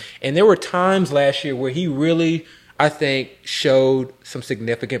 okay? Mm-hmm. And there were times last year where he really, I think, showed some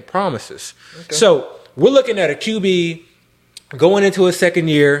significant promises. Okay. So we're looking at a QB going into his second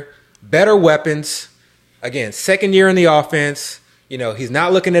year, better weapons. Again, second year in the offense. He's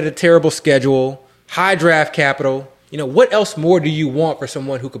not looking at a terrible schedule, high draft capital. What else more do you want for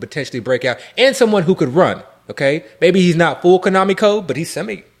someone who could potentially break out and someone who could run? Okay, maybe he's not full Konami code, but he's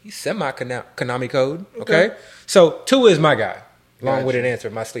semi Konami code. Okay, so Tua is my guy. Long-winded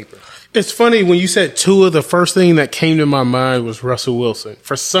answer, my sleeper. It's funny when you said Tua, the first thing that came to my mind was Russell Wilson.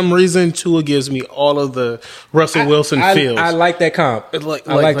 For some reason, Tua gives me all of the Russell Wilson feels. I like that comp. I like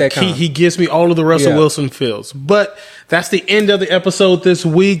that comp. He gives me all of the Russell Wilson feels. But that's the end of the episode this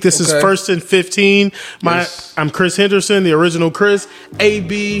week. This is First and 15. I'm Chris Henderson, the original Chris.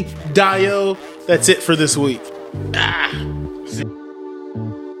 AB, Dayo. That's it for this week.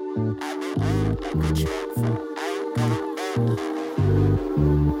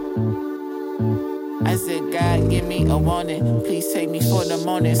 I said, God, give me a warning. Please take me for the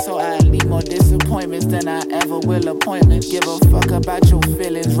morning so I leave more disappointments than I ever will appointments. Give a fuck about your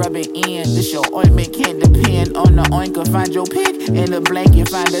feelings, rub it in. This your ointment can't depend on the oinker. Find your pick in the blanket,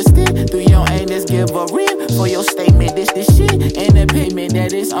 find a stick. Through your anus, give a rib for your statement. This shit in the pavement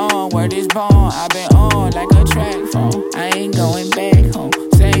that is on, word is born. I've been on like a track phone. I ain't going back home.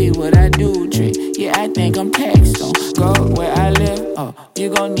 Say what I do, trick. Yeah, I think I'm taxed on. Go where I live, you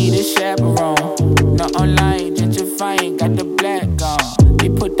gon' need a chaperone. No online, gentrifying, got the black on. They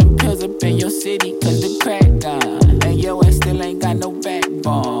put them pills up in your city, cause the crack gone. And yo, I still ain't got no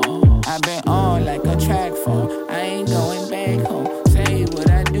backbone.